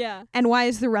Isengard. Yeah. And Why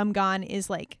is the Rum Gone is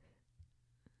like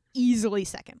easily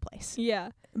second place Yeah.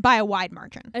 by a wide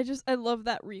margin. I love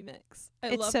that remix. I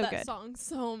It's love so that good. song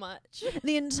so much.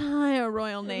 The entire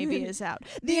Royal Navy is out.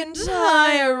 The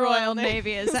entire Royal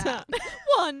Navy is out.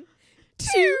 1,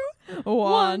 2,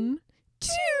 1, 2,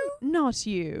 not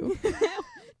you. 2.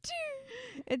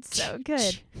 It's so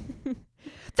good.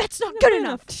 That's not good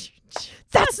enough.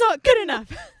 That's not good enough.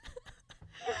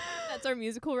 That's our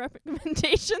musical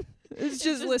recommendation. It's It's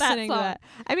just just listening that to song. that.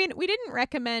 I mean, we didn't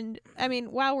recommend. I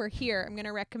mean, while we're here, I'm going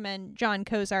to recommend John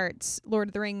Cozart's Lord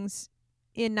of the Rings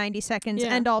in 90 seconds,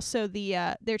 Yeah. and also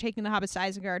the They're Taking the Hobbits to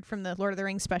Isengard from the Lord of the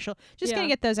Rings special. Just going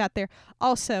Yeah. to get those out there.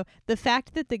 Also, the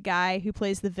fact that the guy who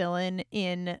plays the villain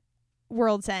in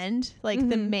World's End, like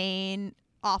the Mhm. main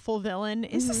awful villain,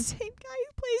 is the Mhm. same guy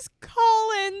who plays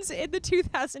Collins in the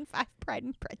 2005 Pride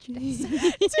and Prejudice. So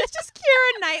it's just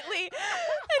Keira Knightley and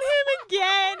him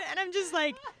again, and I'm just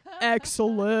like,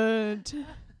 excellent.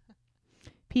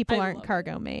 People I aren't love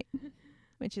cargo mate,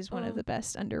 which is one Oh. of the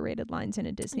best underrated lines in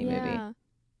a Disney movie. Yeah.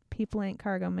 People ain't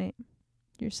cargo mate.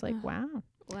 You're just like, Ugh. wow.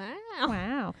 Wow.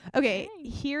 Wow. Okay, Dang.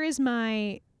 here is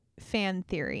my fan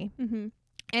theory. Mm-hmm.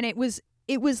 And it was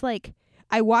like,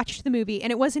 I watched the movie and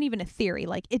it wasn't even a theory.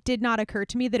 Like, it did not occur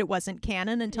to me that it wasn't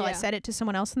canon until I Yeah. said it to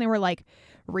someone else and they were like,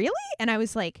 really? And I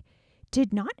was like,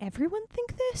 did not everyone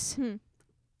think this? Hmm.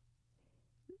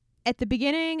 At the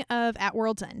beginning of At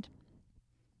World's End.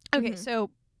 Okay, Mhm.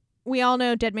 so we all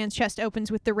know Dead Man's Chest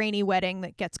opens with the rainy wedding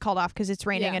that gets called off because it's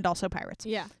raining Yeah. and also pirates.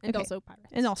 Yeah. And Okay. also pirates.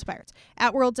 And also pirates.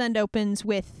 At World's End opens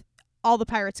with all the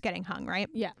pirates getting hung, right?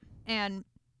 Yeah. And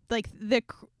like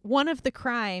one of the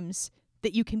crimes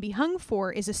that you can be hung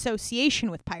for is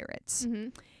association with pirates. Mm-hmm.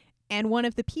 And one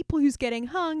of the people who's getting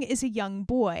hung is a young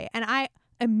boy. And I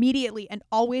immediately and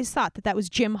always thought that was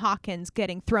Jim Hawkins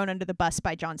getting thrown under the bus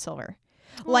by John Silver.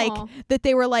 Like, that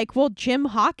they were like, well, Jim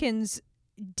Hawkins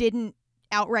didn't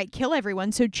outright kill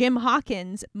everyone, so Jim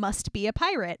Hawkins must be a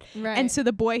pirate. right. And so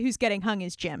the boy who's getting hung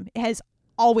is Jim. It has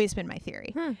always been my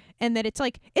theory. Hmm. And that it's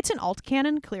like, it's an alt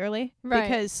canon, clearly, Right.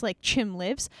 because like Chim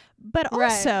lives. But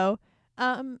Right. also,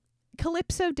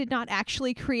 Calypso did not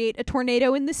actually create a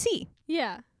tornado in the sea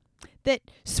Yeah. that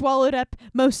swallowed up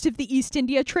most of the East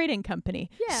India Trading Company.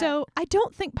 Yeah. So I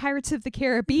don't think Pirates of the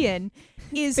Caribbean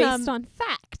is Based on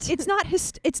fact. it's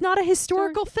not a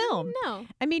historical film. No.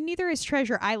 I mean, neither is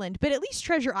Treasure Island, but at least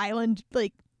Treasure Island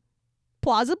like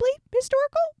plausibly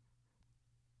historical.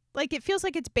 Like, it feels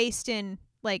like it's based in,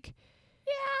 like...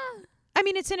 Yeah. I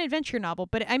mean, it's an adventure novel,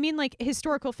 but I mean, like,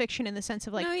 historical fiction in the sense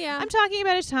of, like, No, yeah. I'm talking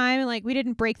about a time, and, like, we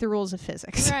didn't break the rules of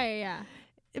physics. Right, yeah.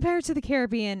 Pirates of the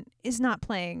Caribbean is not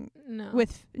playing No.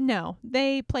 No,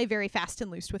 they play very fast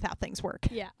and loose with how things work.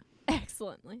 Yeah.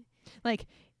 Excellently. Like,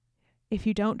 if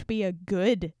you don't be a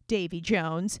good Davy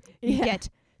Jones, you Yeah. get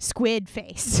squid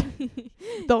face.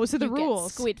 Those are the You get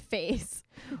rules. squid face.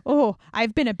 Oh,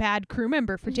 I've been a bad crew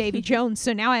member for Davy Jones,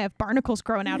 so now I have barnacles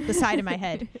growing out the side of my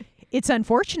head. It's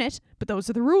unfortunate, but those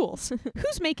are the rules.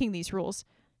 Who's making these rules?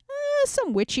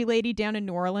 Some witchy lady down in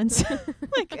New Orleans.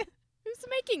 Like, Who's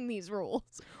making these rules?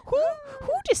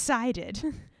 who decided?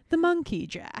 The Monkey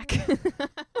Jack.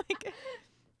 Like,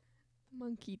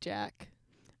 Monkey Jack.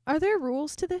 are there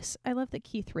rules to this? I love that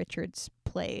Keith Richards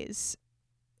plays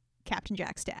Captain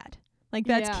Jack's dad. Like,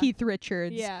 that's Yeah. Keith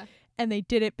Richards. Yeah. And they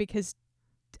did it because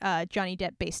Johnny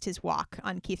Depp based his walk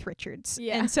on Keith Richards.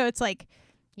 Yeah. And so it's like,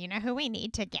 you know who we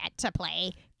need to get to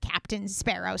play Captain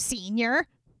Sparrow Sr.?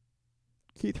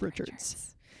 Keith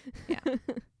Richards. Yeah.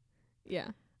 Yeah.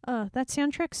 That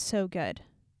soundtrack's so good.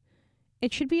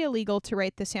 It should be illegal to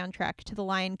write the soundtrack to The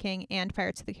Lion King and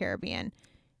Pirates of the Caribbean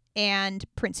and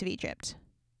Prince of Egypt.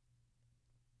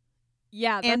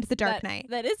 Yeah. And that's- The Dark Knight.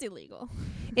 That is illegal.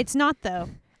 It's not, though.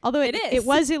 Although It it is.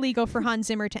 was illegal for Hans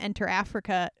Zimmer to enter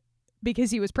Africa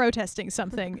because he was protesting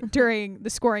something during the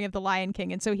scoring of The Lion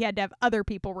King. And so he had to have other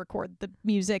people record the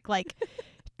music, like,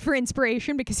 for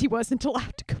inspiration because he wasn't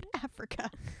allowed to go to Africa.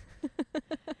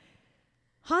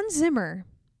 Hans Zimmer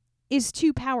is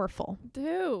too powerful.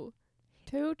 Too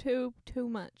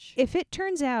much. If it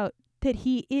turns out that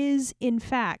he is, in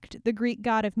fact, the Greek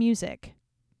god of music,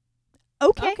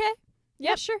 okay.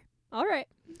 Yeah, sure. All right.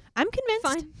 I'm convinced.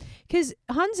 Fine. Because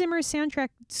Hans Zimmer's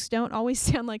soundtracks don't always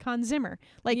sound like Hans Zimmer.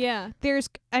 Like, yeah.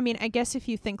 I mean, I guess if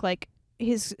you think, like,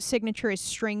 his signature is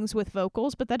strings with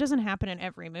vocals, but that doesn't happen in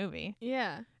every movie.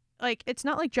 Yeah. Like, it's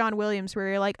not like John Williams where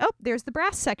you're like, oh, there's the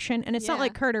brass section, and it's not Yeah.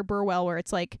 like Carter Burwell where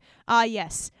it's like,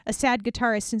 yes, a sad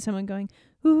guitarist and someone going,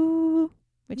 ooh,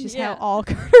 which is Yeah. how all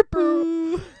Carter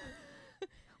Burwell...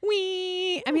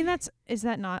 Wee. I mean, is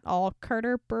that not all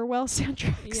Carter Burwell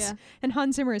soundtracks? Yeah. And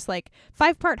Hans Zimmer is like,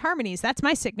 5-part harmonies, that's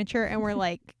my signature, and we're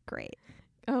like, great.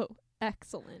 Oh,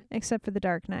 excellent. Except for The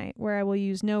Dark Knight, where I will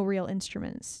use no real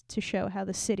instruments to show how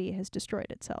the city has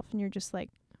destroyed itself. And you're just like,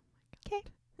 okay.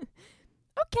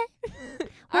 Okay.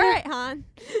 All right, Han.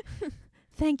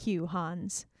 Thank you,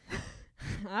 Hans.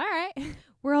 All right.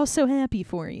 We're all so happy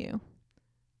for you.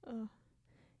 Oh.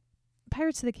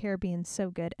 Pirates of the Caribbean's so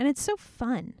good. And it's so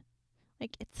fun.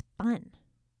 Like, it's fun.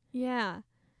 Yeah.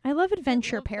 I love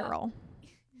Adventure love that. Peril.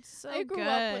 So I grew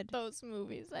up with those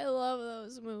movies. I love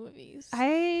those movies.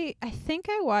 I think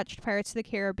I watched Pirates of the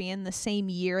Caribbean the same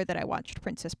year that I watched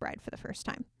Princess Bride for the first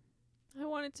time. I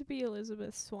wanted to be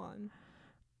Elizabeth Swann.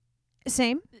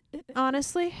 Same,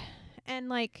 honestly. And,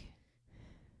 like,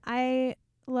 I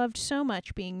loved so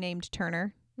much being named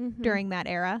Turner during that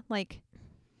era. Like,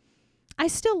 I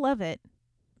still love it,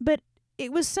 but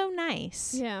it was so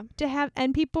nice Yeah. to have,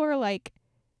 and people are like,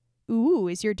 ooh,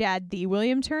 is your dad the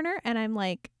William Turner? And I'm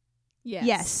like,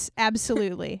 yes,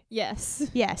 absolutely.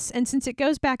 Yes. Yes. And since it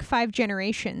goes back 5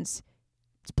 generations,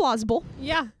 it's plausible.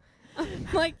 Yeah.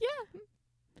 Like, yeah.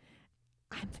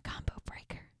 I'm the combo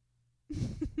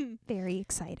breaker. Very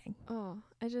exciting. Oh,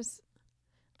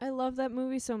 I love that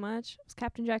movie so much. It was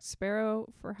Captain Jack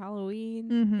Sparrow for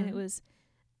Halloween, and it was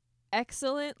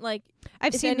excellent. Like,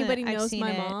 I've if seen anybody I've knows seen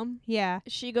my it. mom, Yeah.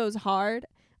 she goes hard.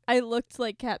 I looked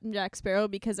like Captain Jack Sparrow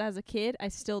because as a kid, I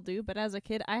still do, but as a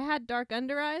kid, I had dark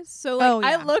under eyes. So, like, Oh, yeah.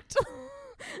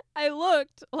 I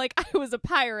looked like I was a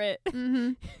pirate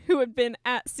Mm-hmm. who had been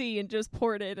at sea and just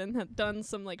ported and had done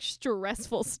some, like,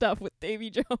 stressful stuff with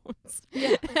Davy Jones.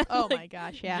 Yeah. And, Oh like, my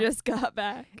gosh. Yeah. Just got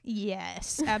back.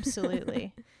 Yes.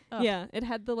 Absolutely. Ugh. Yeah, it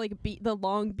had the, like, the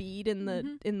long bead in the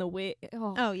Mhm. in the wig.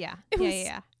 Oh, Oh yeah. It yeah. was-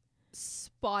 Yeah.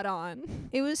 spot on.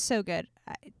 It was so good.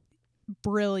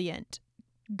 Brilliant.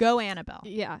 Go Annabelle.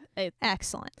 Yeah.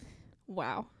 Excellent.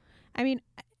 Wow. I mean,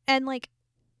 and like,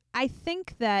 I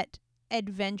think that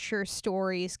adventure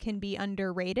stories can be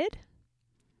underrated.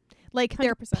 Like,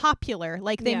 they're 100%. popular.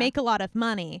 Like, they Yeah. make a lot of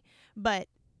money. But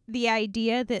the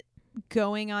idea that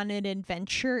going on an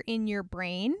adventure in your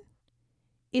brain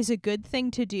is a good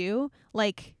thing to do,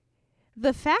 like,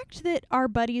 the fact that our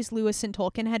buddies Lewis and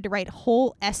Tolkien had to write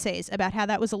whole essays about how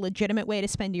that was a legitimate way to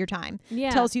spend your time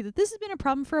Yeah. tells you that this has been a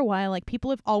problem for a while. Like, people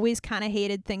have always kind of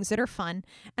hated things that are fun.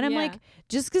 And I'm Yeah. like,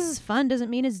 just because it's fun doesn't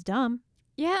mean it's dumb.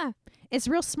 Yeah. It's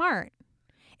real smart.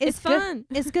 It's good- fun.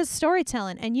 It's good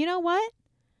storytelling. And you know what?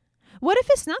 What if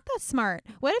it's not that smart?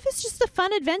 What if it's just a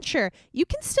fun adventure? You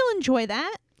can still enjoy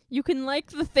that You can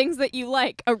like the things that you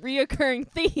like, a reoccurring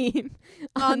theme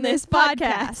on this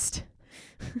podcast.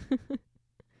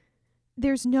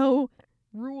 There's no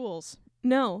rules.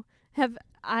 No.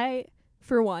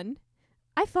 For one,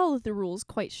 I follow the rules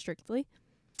quite strictly.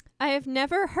 I have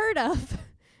never heard of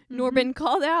nor been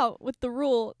called out with the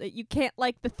rule that you can't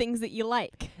like the things that you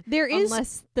like. There is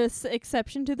Unless the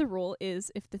exception to the rule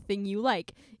is if the thing you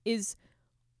like is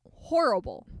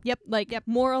horrible. Yep. Like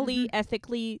morally,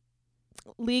 ethically,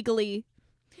 legally.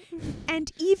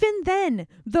 And even then,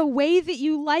 the way that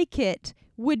you like it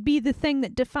would be the thing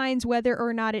that defines whether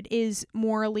or not it is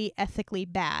morally, ethically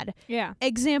bad. Yeah.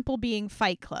 Example being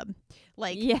Fight Club.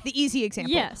 Like, the easy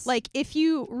example. Yes. Like, if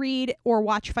you read or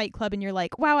watch Fight Club and you're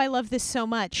like, wow, I love this so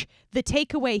much, the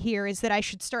takeaway here is that I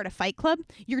should start a fight club,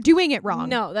 you're doing it wrong.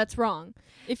 No, that's wrong.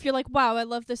 If you're like, wow, I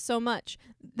love this so much.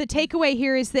 The takeaway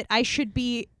here is that I should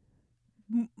be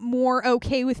more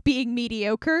okay with being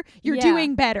mediocre. You're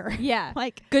doing better. Yeah.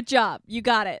 Like, good job. You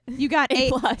got it. you got A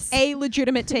plus. a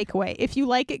legitimate takeaway. If you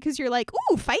like it because you're like,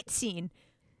 ooh, fight scene.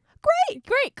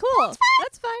 Great, cool.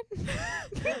 That's fine.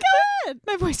 Good.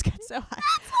 My voice got so high.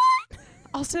 That's fine.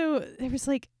 Also, there was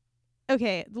like,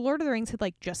 okay, The Lord of the Rings had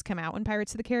like just come out when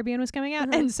Pirates of the Caribbean was coming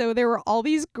out, and so there were all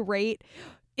these great.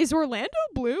 Is Orlando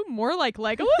Bloom more like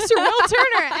Legolas or Will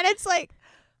Turner? And it's like,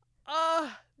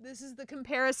 this is the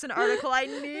comparison article I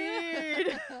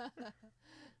need.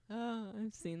 Oh,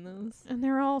 I've seen those. And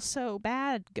they're all so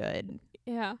bad good.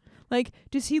 Yeah. Like,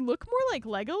 does he look more like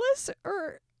Legolas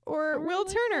or Will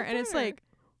Turner? And it's like,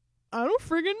 I don't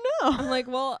friggin' know. I'm like,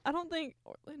 well, I don't think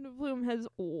Orlando Bloom has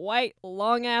white,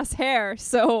 long-ass hair,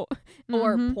 so,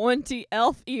 or pointy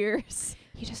elf ears.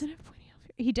 He doesn't have pointy elf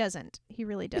ears. He doesn't. He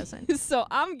really doesn't. So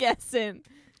I'm guessing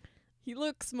he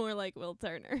looks more like Will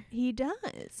Turner. He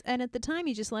does. And at the time,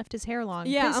 he just left his hair long.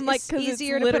 Yeah, I'm like, because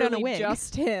easier it's to put on a literally wig.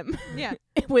 just him. Yeah.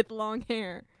 With long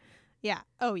hair. Yeah.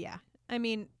 Oh, yeah. I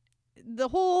mean, the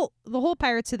whole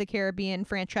Pirates of the Caribbean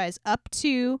franchise up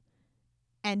to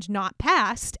and not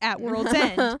past at World's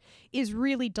End is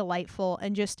really delightful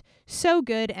and just so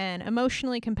good and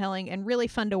emotionally compelling and really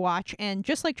fun to watch. And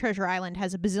just like Treasure Island,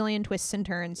 has a bazillion twists and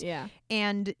turns. Yeah.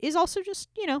 And is also just,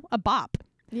 a bop.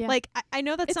 Yeah. Like, I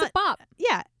know that's it's not a bop.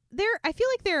 Yeah. I feel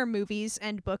like there are movies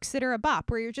and books that are a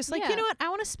bop where you're just like, you know what? I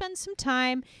want to spend some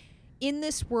time in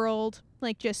this world,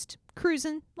 like just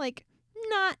cruising, like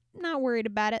not worried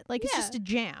about it. Like, it's just a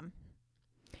jam.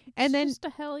 And then just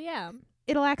a hell yeah.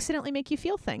 It'll accidentally make you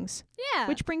feel things. Yeah.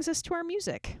 Which brings us to our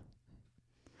music,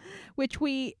 which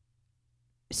we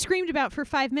screamed about for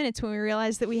 5 minutes when we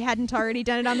realized that we hadn't already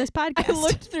done it on this podcast. I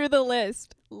looked through the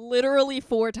list literally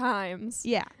 4 times.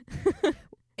 Yeah.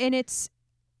 And it's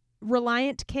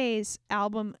Relient K's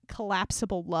album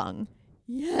Collapsible Lung.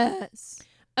 Yes.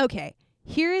 Okay.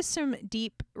 Here is some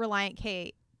deep Relient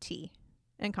K tea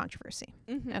and controversy.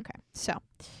 Mm-hmm. Okay. So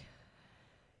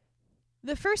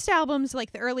the first albums,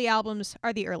 like the early albums,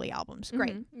 are the early albums.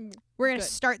 Great. Mm-hmm. We're going to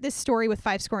Good. start this story with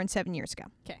 5-7 years ago.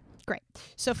 Okay. Great.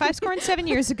 So 5-7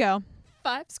 years ago,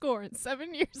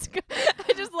 5-7 years ago.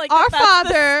 I just like our that that's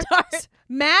father, the start.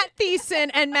 Matt Thiessen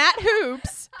and Matt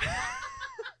Hoops.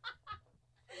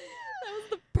 That was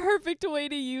the perfect way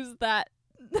to use that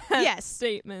Yes.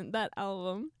 statement, that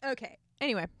album. Okay.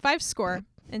 Anyway,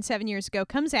 5-7 years ago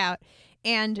comes out,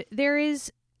 and there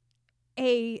is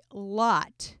a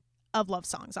lot of love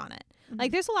songs on it.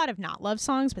 Like, there's a lot of not love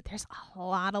songs, but there's a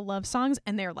lot of love songs,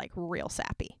 and they're like real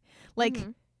sappy. Like,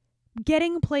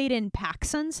 getting played in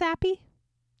PacSun sappy.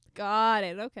 Got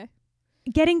it. Okay.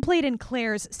 Getting played in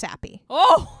Claire's sappy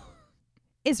Oh.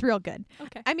 is real good.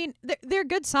 Okay. I mean, they're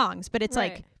good songs, but it's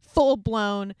Right. like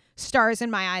full-blown stars in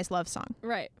my eyes love song.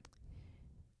 Right.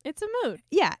 It's a mood.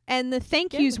 Yeah, and the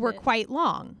thank Get yous with were it. quite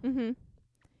long. Mm-hmm.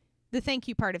 The thank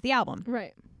you part of the album.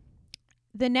 Right.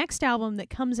 The next album that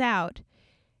comes out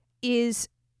is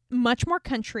much more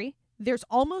country. There's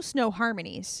almost no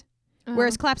harmonies.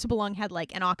 Whereas Collapsible Lung had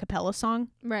like an a cappella song.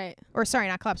 Right. Or sorry,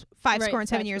 not Collapsible.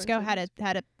 5-7 years ago had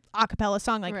a a cappella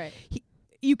song. Like, right.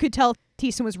 you could tell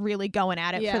Thiessen was really going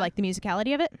at it for like the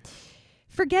musicality of it.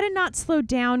 Forget and Not Slow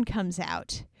Down comes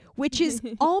out, which is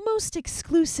almost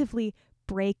exclusively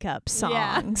breakup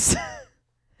songs.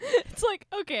 It's like,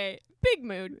 okay, big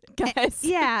mood, guys.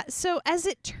 Yeah. So as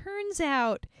it turns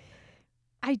out,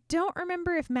 I don't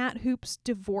remember if Matt Hoop's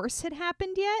divorce had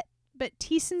happened yet, but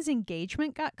Thiessen's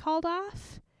engagement got called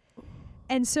off.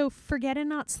 And so Forget and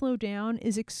Not Slow Down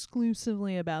is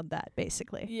exclusively about that,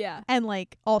 basically. Yeah. And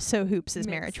like also Hoops' Makes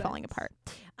marriage sense. falling apart.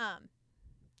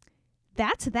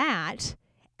 That's that.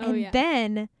 Oh, And yeah.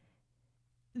 then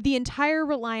the entire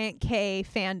Reliant K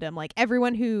fandom, like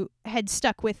everyone who had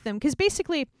stuck with them, because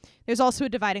basically there's also a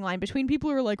dividing line between people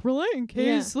who are like, Reliant K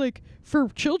is like for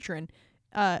children,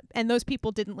 and those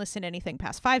people didn't listen to anything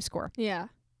past 5 score. Yeah.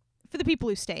 For the people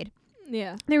who stayed,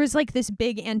 Yeah. there was like this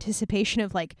big anticipation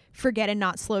of like Forget and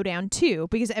Not Slow Down 2,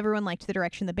 because everyone liked the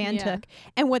direction the band took,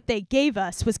 and what they gave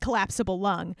us was Collapsible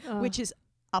Lung, which is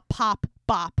a pop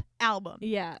bop album.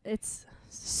 Yeah, it's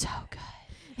so good.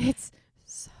 It's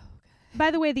so good. By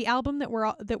the way, the album that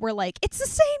we're like, it's the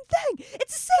same thing,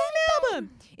 it's the same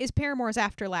album, is Paramore's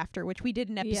After Laughter, which we did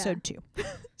in episode 2.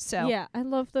 So yeah, I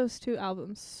love those 2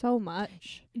 albums so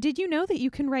much. Did you know that you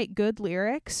can write good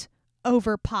lyrics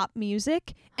over pop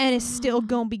music and it's still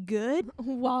gonna be good?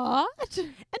 What?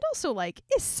 And also, like,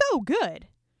 it's so good.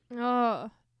 Oh,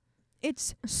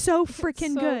 It's so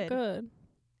freaking so good.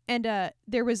 And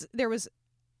there was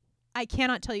I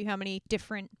cannot tell you how many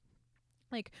different,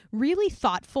 like, really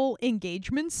thoughtful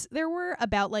engagements there were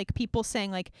about, like, people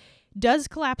saying, like, does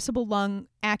Collapsible Lung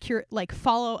accurate, like,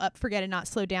 follow up Forget and Not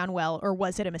Slow Down well, or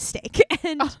was it a mistake?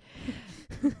 And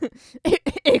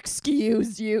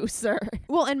excuse you, sir.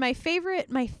 well, and my favorite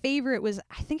was,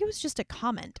 I think it was just a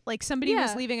comment. Like, somebody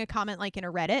was leaving a comment, like, in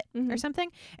a Reddit or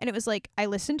something, and it was like, I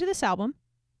listened to this album,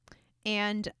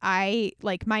 and I,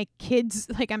 like, my kids,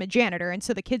 like, I'm a janitor, and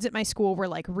so the kids at my school were,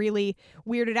 like, really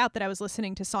weirded out that I was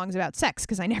listening to songs about sex,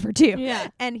 because I never do. Yeah.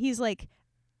 And he's like,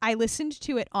 I listened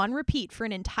to it on repeat for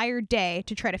an entire day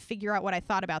to try to figure out what I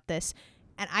thought about this.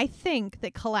 And I think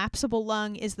that Collapsible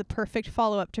Lung is the perfect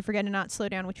follow-up to Forget and Not Slow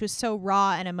Down, which was so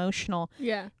raw and emotional.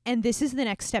 Yeah. And this is the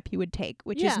next step you would take,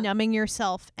 which is numbing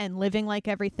yourself and living like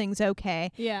everything's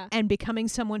okay. Yeah. And becoming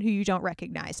someone who you don't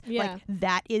recognize. Yeah. Like,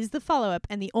 that is the follow-up.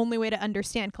 And the only way to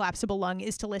understand Collapsible Lung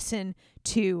is to listen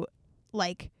to,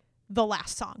 like, the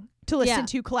last song. To listen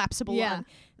to Collapsible Lung.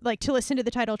 Like, to listen to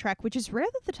the title track, which is rare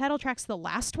that the title track's the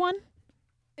last one.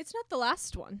 It's not the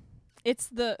last one. It's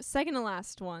the second to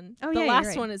last one. Oh, the yeah, last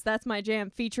you're right. one is That's My Jam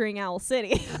featuring Owl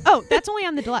City. Oh, that's only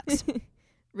on the deluxe.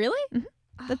 Really?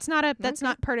 Mm-hmm. That's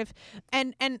not part of,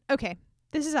 and okay,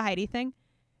 this is a Heidi thing.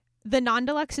 The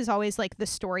non-deluxe is always like the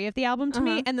story of the album to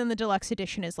me, and then the deluxe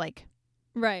edition is like,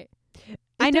 right.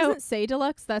 I know. It doesn't say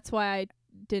deluxe, that's why I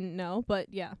didn't know,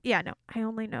 but yeah. Yeah, no, I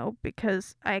only know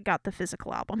because I got the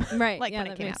physical album. Right. Like, yeah, when it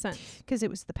that came makes out. sense. Because it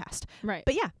was the past. Right.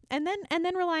 But yeah, and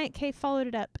then Reliant K followed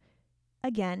it up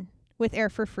again with Air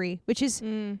for Free, which is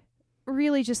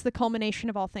really just the culmination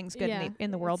of all things good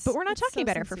in the world. But we're not talking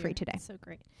about Air for Free today. It's so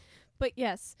great. But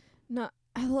yes,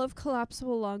 I love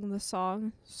Collapsible Lung, the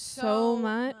song, so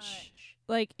much.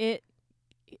 Like, it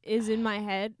is in my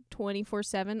head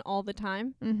 24/7 all the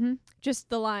time. Mm-hmm. Just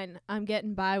the line, I'm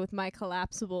getting by with my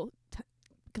collapsible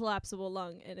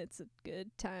lung, and it's a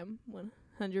good time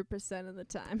 100% of the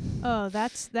time. Oh,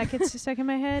 that gets stuck in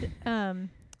my head.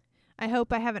 I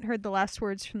hope I haven't heard the last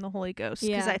words from the Holy Ghost,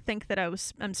 because I think that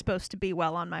I'm supposed to be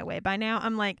well on my way by now.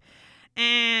 I'm like,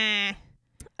 I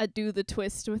do the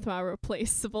twist with my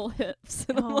replaceable hips.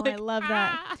 And I'm like, I love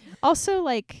that. Also,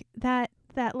 like, that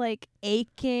like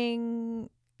aching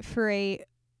for a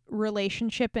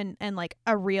relationship and like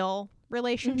a real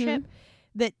relationship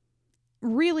that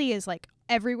really is like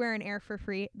everywhere in Air for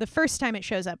Free. The first time it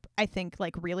shows up, I think,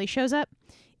 like, really shows up,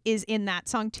 is in that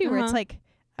song too, where it's like,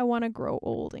 I want to grow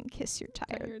old and kiss your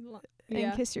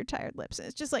kiss your tired lips. And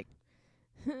it's just like,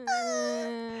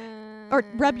 or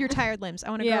rub your tired limbs. I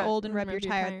want to grow old and rub your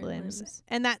tired limbs.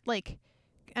 And that, like,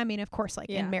 I mean, of course, like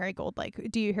in Marigold,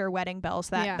 like, do you hear wedding bells?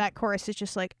 That chorus is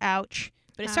just like, ouch.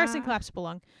 But it starts in Collapsible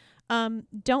Lung.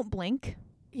 Don't Blink.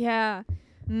 Yeah.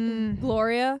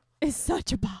 Gloria is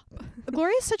such a bop.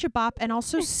 Gloria is such a bop, and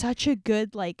also such a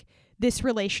good, like, this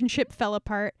relationship fell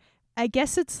apart. I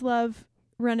guess it's love.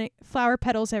 Running flower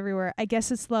petals everywhere. I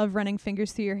guess it's love running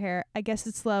fingers through your hair. I guess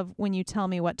it's love when you tell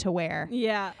me what to wear.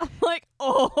 Yeah. I'm like,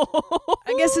 oh.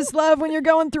 I guess it's love when you're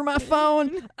going through my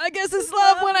phone. I guess it's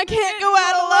love when I can't go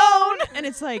out alone. And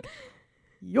it's like,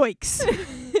 yoicks.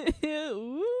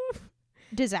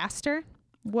 Disaster.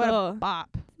 What a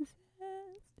bop.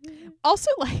 Also,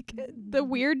 like, the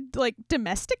weird, like,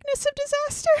 domesticness of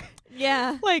Disaster.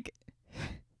 Yeah. Like,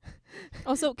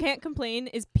 also, Can't Complain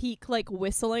is peak, like,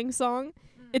 whistling song.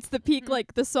 It's the peak,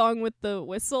 like, the song with the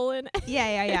whistle in it.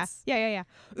 Yeah.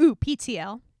 Ooh,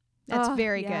 PTL. That's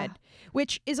very good.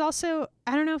 Which is also,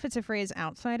 I don't know if it's a phrase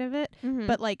outside of it,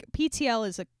 but, like, PTL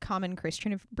is a common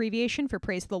Christian abbreviation for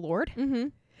Praise the Lord.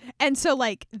 And so,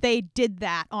 like, they did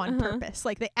that on purpose.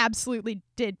 Like, they absolutely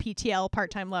did PTL,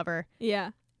 Part-Time Lover,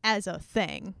 as a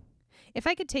thing. If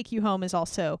I Could Take You Home is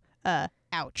also,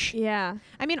 ouch. Yeah.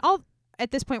 I mean, at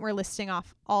this point, we're listing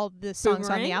off all the songs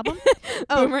on the album.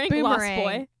 Boomerang, Lost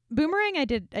Boy. Boomerang, I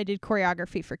did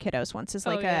choreography for kiddos once as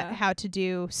like yeah. a how to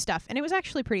do stuff, and it was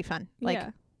actually pretty fun. Like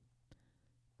yeah.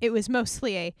 it was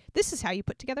mostly this is how you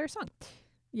put together a song.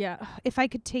 Yeah. If I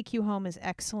Could Take You Home is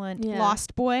excellent. Yeah.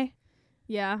 Lost Boy.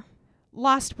 Yeah.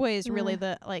 Lost Boy is really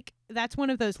Yeah. that's one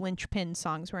of those linchpin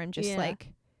songs where I'm just Yeah.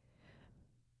 like,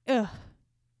 ugh,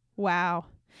 wow.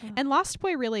 Ugh. And Lost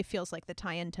Boy really feels like the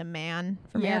tie-in to Man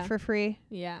from Air Yeah. for Free.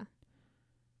 Yeah.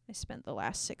 I spent the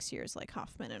last 6 years like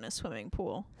Hoffman in a swimming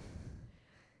pool.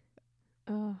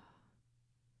 Oh.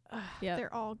 Yeah.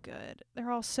 They're all good.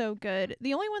 They're all so good.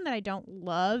 The only one that I don't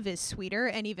love is Sweeter,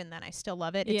 and even then I still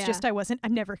love it. It's Yeah. just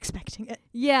I'm never expecting it.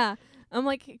 Yeah. I'm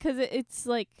like, because it's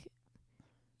like,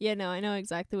 yeah, no, I know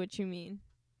exactly what you mean.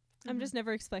 I'm just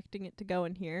never expecting it to go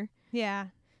in here. Yeah.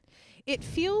 It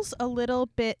feels a little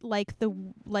bit like the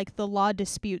Law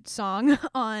Dispute song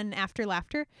on After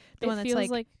Laughter. The one that's feels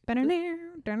like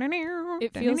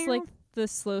it feels like the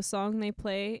slow song they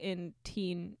play in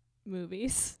teen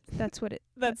movies. that's what it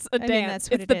That's a I dance. mean, that's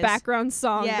what it's it the is. background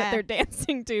song Yeah. that they're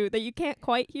dancing to that you can't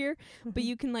quite hear, but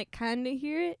you can like kind of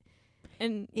hear it.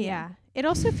 And yeah. It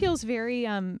also feels very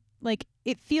like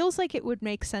it feels like it would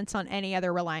make sense on any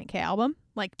other Reliant K album,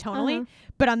 like tonally,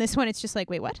 but on this one it's just like,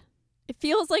 wait, what? It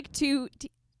feels like two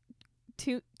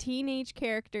teenage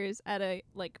characters at a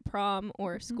like prom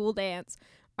or school dance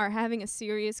are having a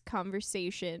serious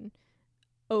conversation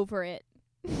over it.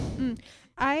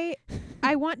 I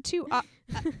want to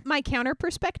my counter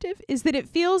perspective is that it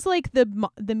feels like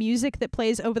the music that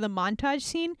plays over the montage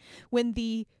scene when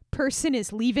the person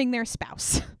is leaving their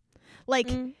spouse. Like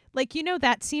you know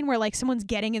that scene where like someone's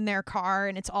getting in their car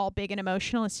and it's all big and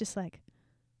emotional. It's just like,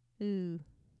 ooh.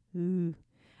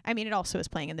 I mean, it also is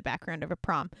playing in the background of a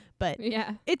prom, but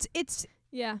Yeah. it's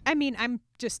Yeah. I mean, I'm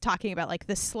just talking about like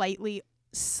the slightly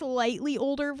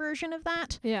older version of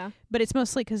that, Yeah. but it's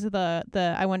mostly because of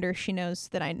the I wonder if she knows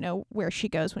that I know where she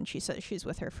goes when she says she's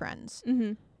with her friends.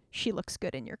 Mhm. She looks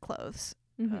good in your clothes.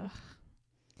 Mhm. Ugh.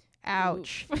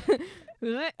 Ouch.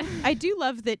 Oof. I do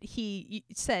love that he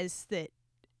says that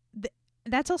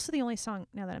that's also the only song,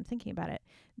 now that I'm thinking about it,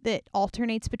 that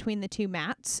alternates between the two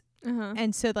Matts. Uh-huh.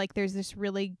 And so like there's this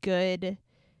really good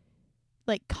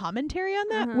like commentary on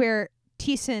that Uh-huh. where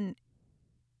Thiessen,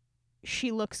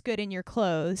 she looks good in your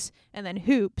clothes, and then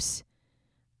Hoops,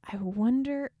 I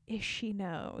wonder if she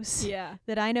knows Yeah.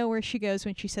 that I know where she goes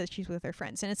when she says she's with her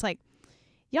friends. And it's like,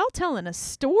 y'all telling a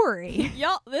story.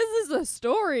 Y'all, this is a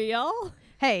story, y'all.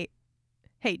 Hey,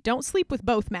 don't sleep with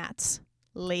both Matts,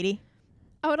 lady.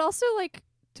 I would also like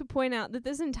to point out that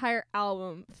this entire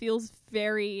album feels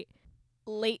very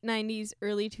late 90s,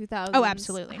 early 2000s Oh,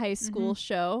 absolutely. high school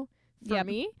show for Yep.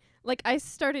 me. Like, I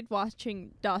started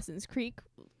watching Dawson's Creek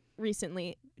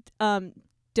recently.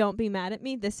 Don't be mad at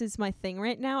me. This is my thing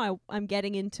right now. I'm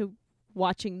getting into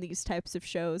watching these types of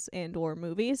shows and or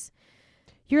movies.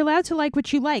 You're allowed to like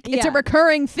what you like. It's a Yeah.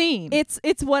 recurring theme. It's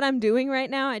what I'm doing right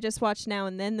now. I just watched Now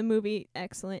and Then the movie.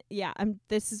 Excellent. Yeah,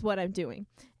 this is what I'm doing.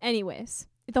 Anyways,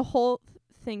 the whole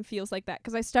thing feels like that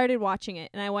because I started watching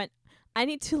it and I went, I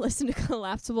need to listen to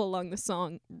Collapsible Lung, the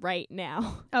song, right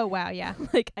now. Oh, wow, yeah.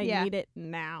 Like, I Yeah. need it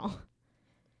now.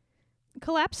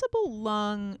 Collapsible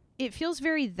Lung, it feels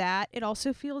very that. It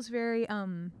also feels very,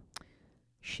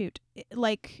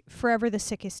 like Forever the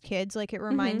Sickest Kids. Like, it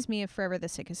reminds me of Forever the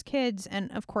Sickest Kids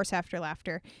and, of course, After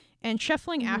Laughter. And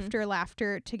shuffling After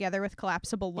Laughter together with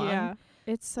Collapsible Lung. Yeah.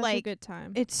 It's such a like, good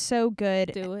time. It's so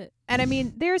good. Do it. And, I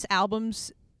mean, there's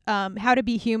albums... How to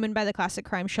Be Human by the Classic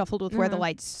Crime shuffled with Where the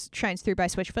Light Shines Through by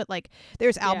Switchfoot. Like,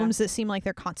 there's albums that seem like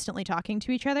they're constantly talking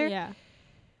to each other. Yeah.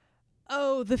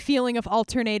 Oh, the feeling of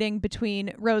alternating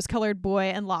between Rose-Colored Boy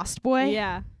and Lost Boy.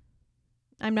 Yeah.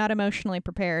 I'm not emotionally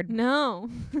prepared. No.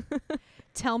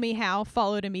 Tell Me How,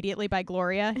 followed immediately by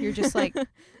Gloria. You're just like,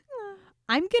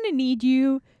 I'm going to need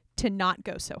you to not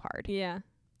go so hard. Yeah.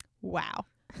 Wow.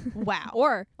 Wow.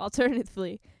 Or,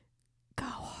 alternatively, go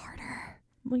harder.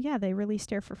 Well, yeah, they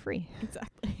released Air for Free.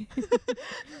 exactly.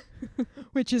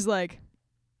 Which is like,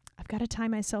 I've got to tie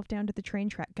myself down to the train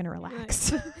track. Gonna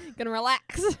relax. Gonna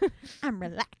relax. I'm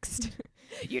relaxed.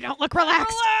 You don't look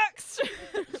relaxed.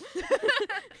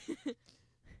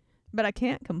 But I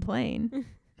can't complain.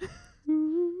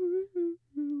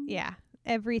 Yeah.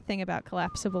 Everything about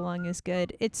Collapsible Lung is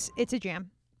good. It's a jam.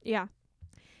 Yeah.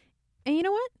 And you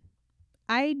know what?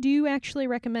 I do actually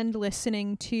recommend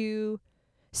listening to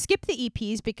skip the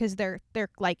EPs because they're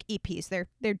like EPs.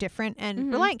 They're different,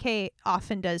 and Reliant K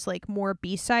often does like more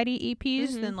B-sidey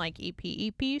EPs than like EP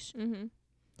EPs. Mm-hmm.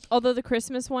 Although the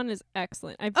Christmas one is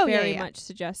excellent. I very much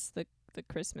suggest the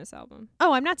Christmas album.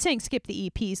 Oh, I'm not saying skip the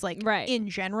EPs like Right. in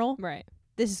general. Right.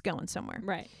 This is going somewhere.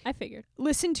 Right. I figured.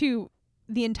 Listen to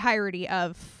the entirety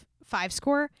of 5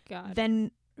 score, God. then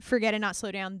Forget It Not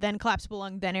Slow Down, then Collapsible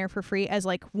Lung, then Air for Free as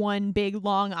like one big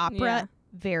long opera. Yeah.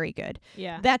 Very good.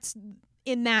 Yeah. That's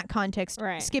in that context.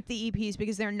 Right. Skip the EPs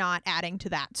because they're not adding to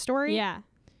that story. Yeah.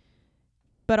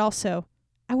 But also,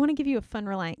 I want to give you a fun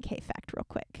Relient K fact real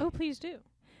quick. Oh, please do.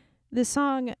 The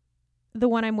song, The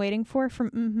One I'm Waiting For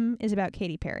from is about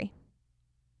Katy Perry.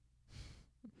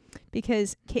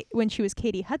 Because when she was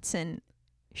Katie Hudson,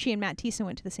 she and Matt Thiessen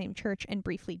went to the same church and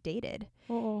briefly dated.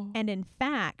 Oh. And in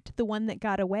fact, The One That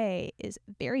Got Away is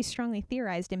very strongly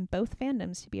theorized in both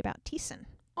fandoms to be about Thiessen.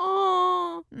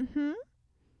 Oh. Mm-hmm.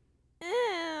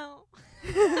 Ew.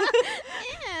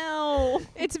 Ew.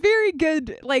 It's very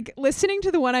good. Like, listening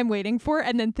to The One I'm Waiting For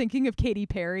and then thinking of Katy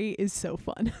Perry is so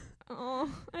fun. Oh,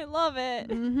 I love it.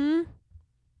 Mm-hmm.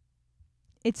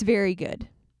 It's very good.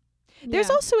 There's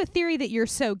Yeah. also a theory that You're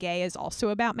So Gay is also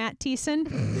about Matt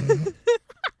Thiessen.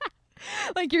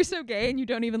 Like, you're so gay and you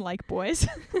don't even like boys.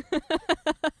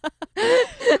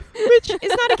 Which is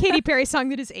not a Katy Perry song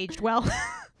that has aged well.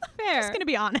 fair. Just gonna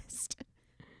be honest.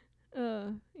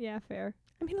 Yeah, fair.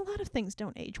 I mean, a lot of things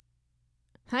don't age.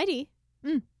 Heidi,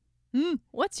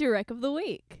 what's your rec of the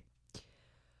week?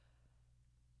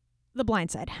 The Blind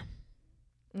Side.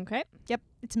 Okay. Yep,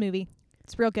 it's a movie.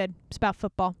 It's real good. It's about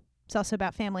football. It's also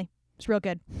about family. It's real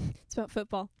good. It's about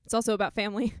football. It's also about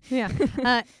family. Yeah.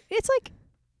 It's like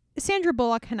Sandra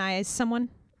Bullock Hanaya is someone.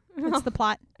 That's the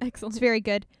plot. Excellent. It's very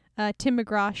good. Tim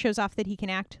McGraw shows off that he can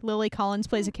act. Lily Collins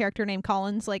plays a character named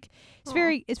Collins. Like, it's Aw.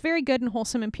 very good and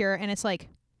wholesome and pure, and it's like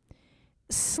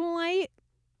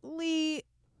slightly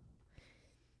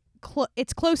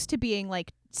it's close to being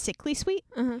like sickly sweet,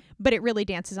 but it really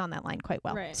dances on that line quite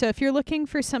well. Right. So if you're looking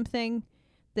for something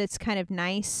that's kind of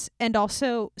nice and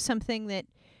also something that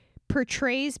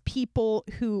portrays people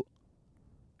who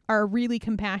are really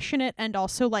compassionate and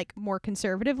also like more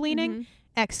conservative leaning,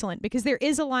 excellent, because there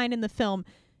is a line in the film,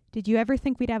 did you ever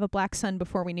think we'd have a black son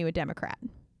before we knew a Democrat?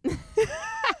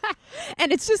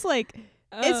 And it's just like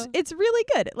it's really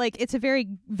good. Like, it's a very,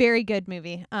 very good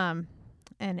movie. And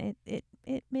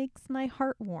it makes my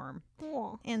heart warm.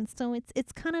 Aw. And so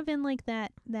it's kind of in like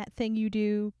that thing you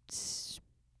do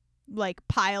like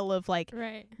pile of like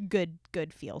Right. good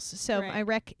feels. So Right. my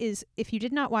rec is, if you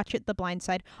did not watch it, The Blind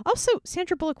Side. Also,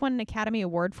 Sandra Bullock won an Academy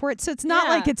Award for it, so it's not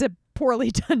like Yeah. it's a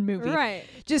poorly done movie. Right.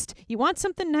 Just, you want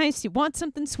something nice, you want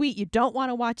something sweet, you don't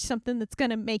want to watch something that's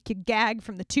going to make you gag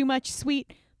from the too much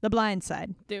sweet. The Blind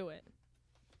Side. Do it.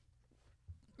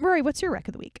 Rory, what's your rec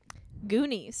of the week?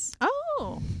 Goonies.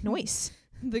 Oh, nice.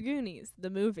 The Goonies, the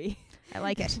movie. I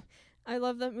like it. I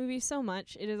love that movie so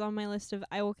much. It is on my list of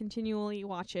I will continually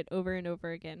watch it over and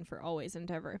over again for always and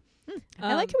ever.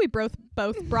 I like how we both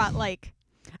brought like,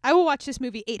 I will watch this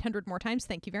movie 800 more times.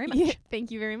 Thank you very much. Yeah, thank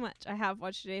you very much. I have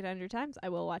watched it 800 times. I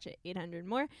will watch it 800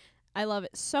 more. I love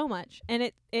it so much.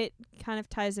 And it kind of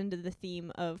ties into the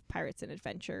theme of pirates and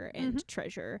adventure and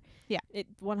treasure. Yeah. It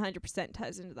 100%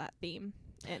 ties into that theme.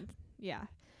 And yeah.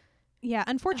 Yeah,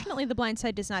 unfortunately, The Blind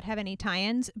Side does not have any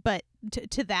tie-ins, but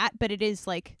to that. But it is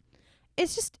like,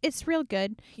 it's real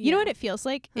good. You know what it feels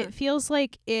like? Huh. It feels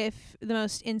like if the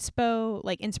most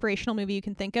inspirational movie you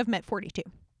can think of met 42.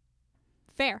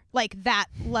 Fair. Like that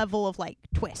level of like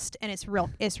twist, and it's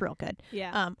real good.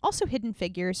 Yeah. Also, Hidden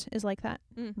Figures is like that.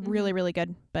 Really, really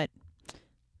good, but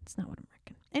it's not what I'm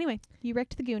reckoning. Anyway, you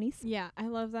wrecked The Goonies. Yeah, I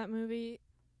love that movie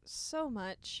so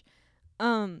much.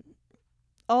 All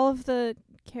of the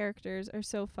characters are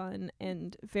so fun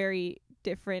and very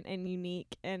different and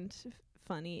unique and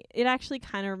funny. It actually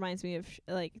kind of reminds me of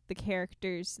like the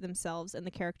characters themselves and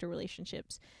the character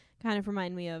relationships kind of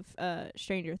remind me of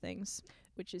Stranger Things,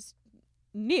 which is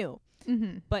new.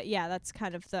 Mm-hmm. But yeah, that's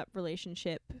kind of that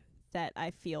relationship that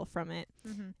I feel from it.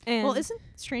 Mm-hmm. And Well, isn't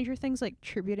Stranger Things like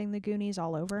tributing the Goonies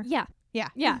all over? yeah. Yeah.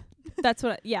 Yeah. That's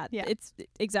what Yeah. it's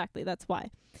exactly, that's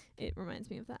why it reminds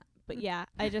me of that. But yeah,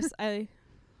 it's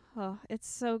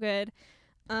so good.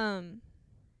 I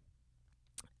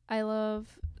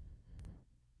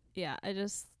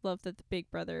just love that the big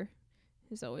brother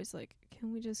is always like,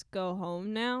 can we just go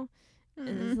home now? And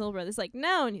his little brother's like,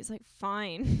 no, and he's like,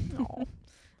 fine. Aw.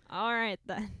 All right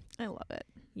then. I love it.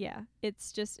 Yeah,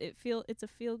 it's just it's a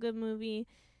feel good movie.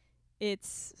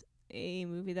 It's a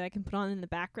movie that I can put on in the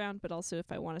background, but also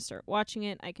if I want to start watching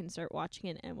it, I can start watching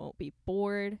it and won't be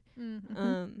bored.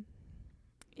 Mm-hmm.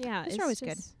 Yeah, These are always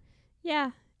good.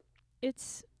 Yeah,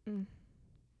 it's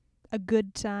A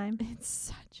good time. it's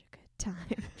such a good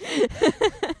time.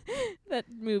 That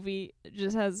movie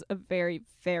just has a very,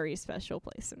 very special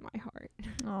place in my heart.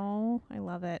 Oh, I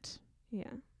love it.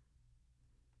 Yeah.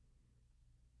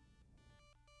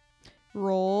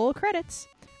 Roll credits.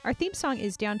 Our theme song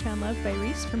is Downtown Love by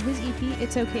Reese from his EP,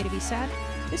 It's Okay to Be Sad.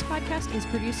 This podcast is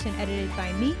produced and edited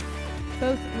by me.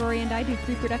 Both Rory and I do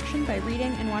pre-production by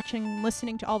reading and watching and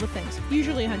listening to all the things,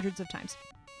 usually hundreds of times.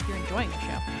 If you're enjoying the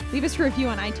show, leave us a review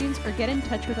on iTunes or get in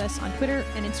touch with us on Twitter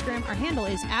and Instagram. Our handle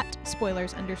is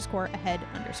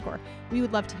 @spoilers_ahead_. We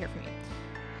would love to hear from you.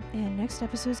 And next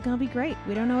episode is going to be great.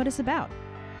 We don't know what it's about.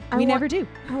 We never do.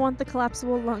 I want the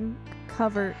collapsible lung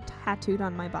cover tattooed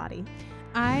on my body.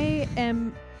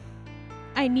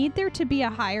 I need there to be a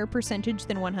higher percentage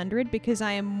than 100 because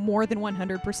I am more than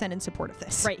 100% in support of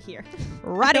this. Right here.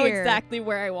 Right I know here. exactly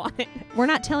where I want it. We're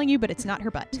not telling you, but it's not her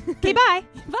butt. Okay, bye.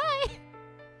 Bye.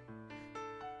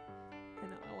 I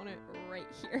know, I want it right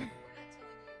here.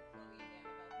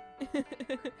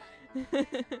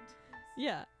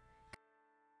 Yeah.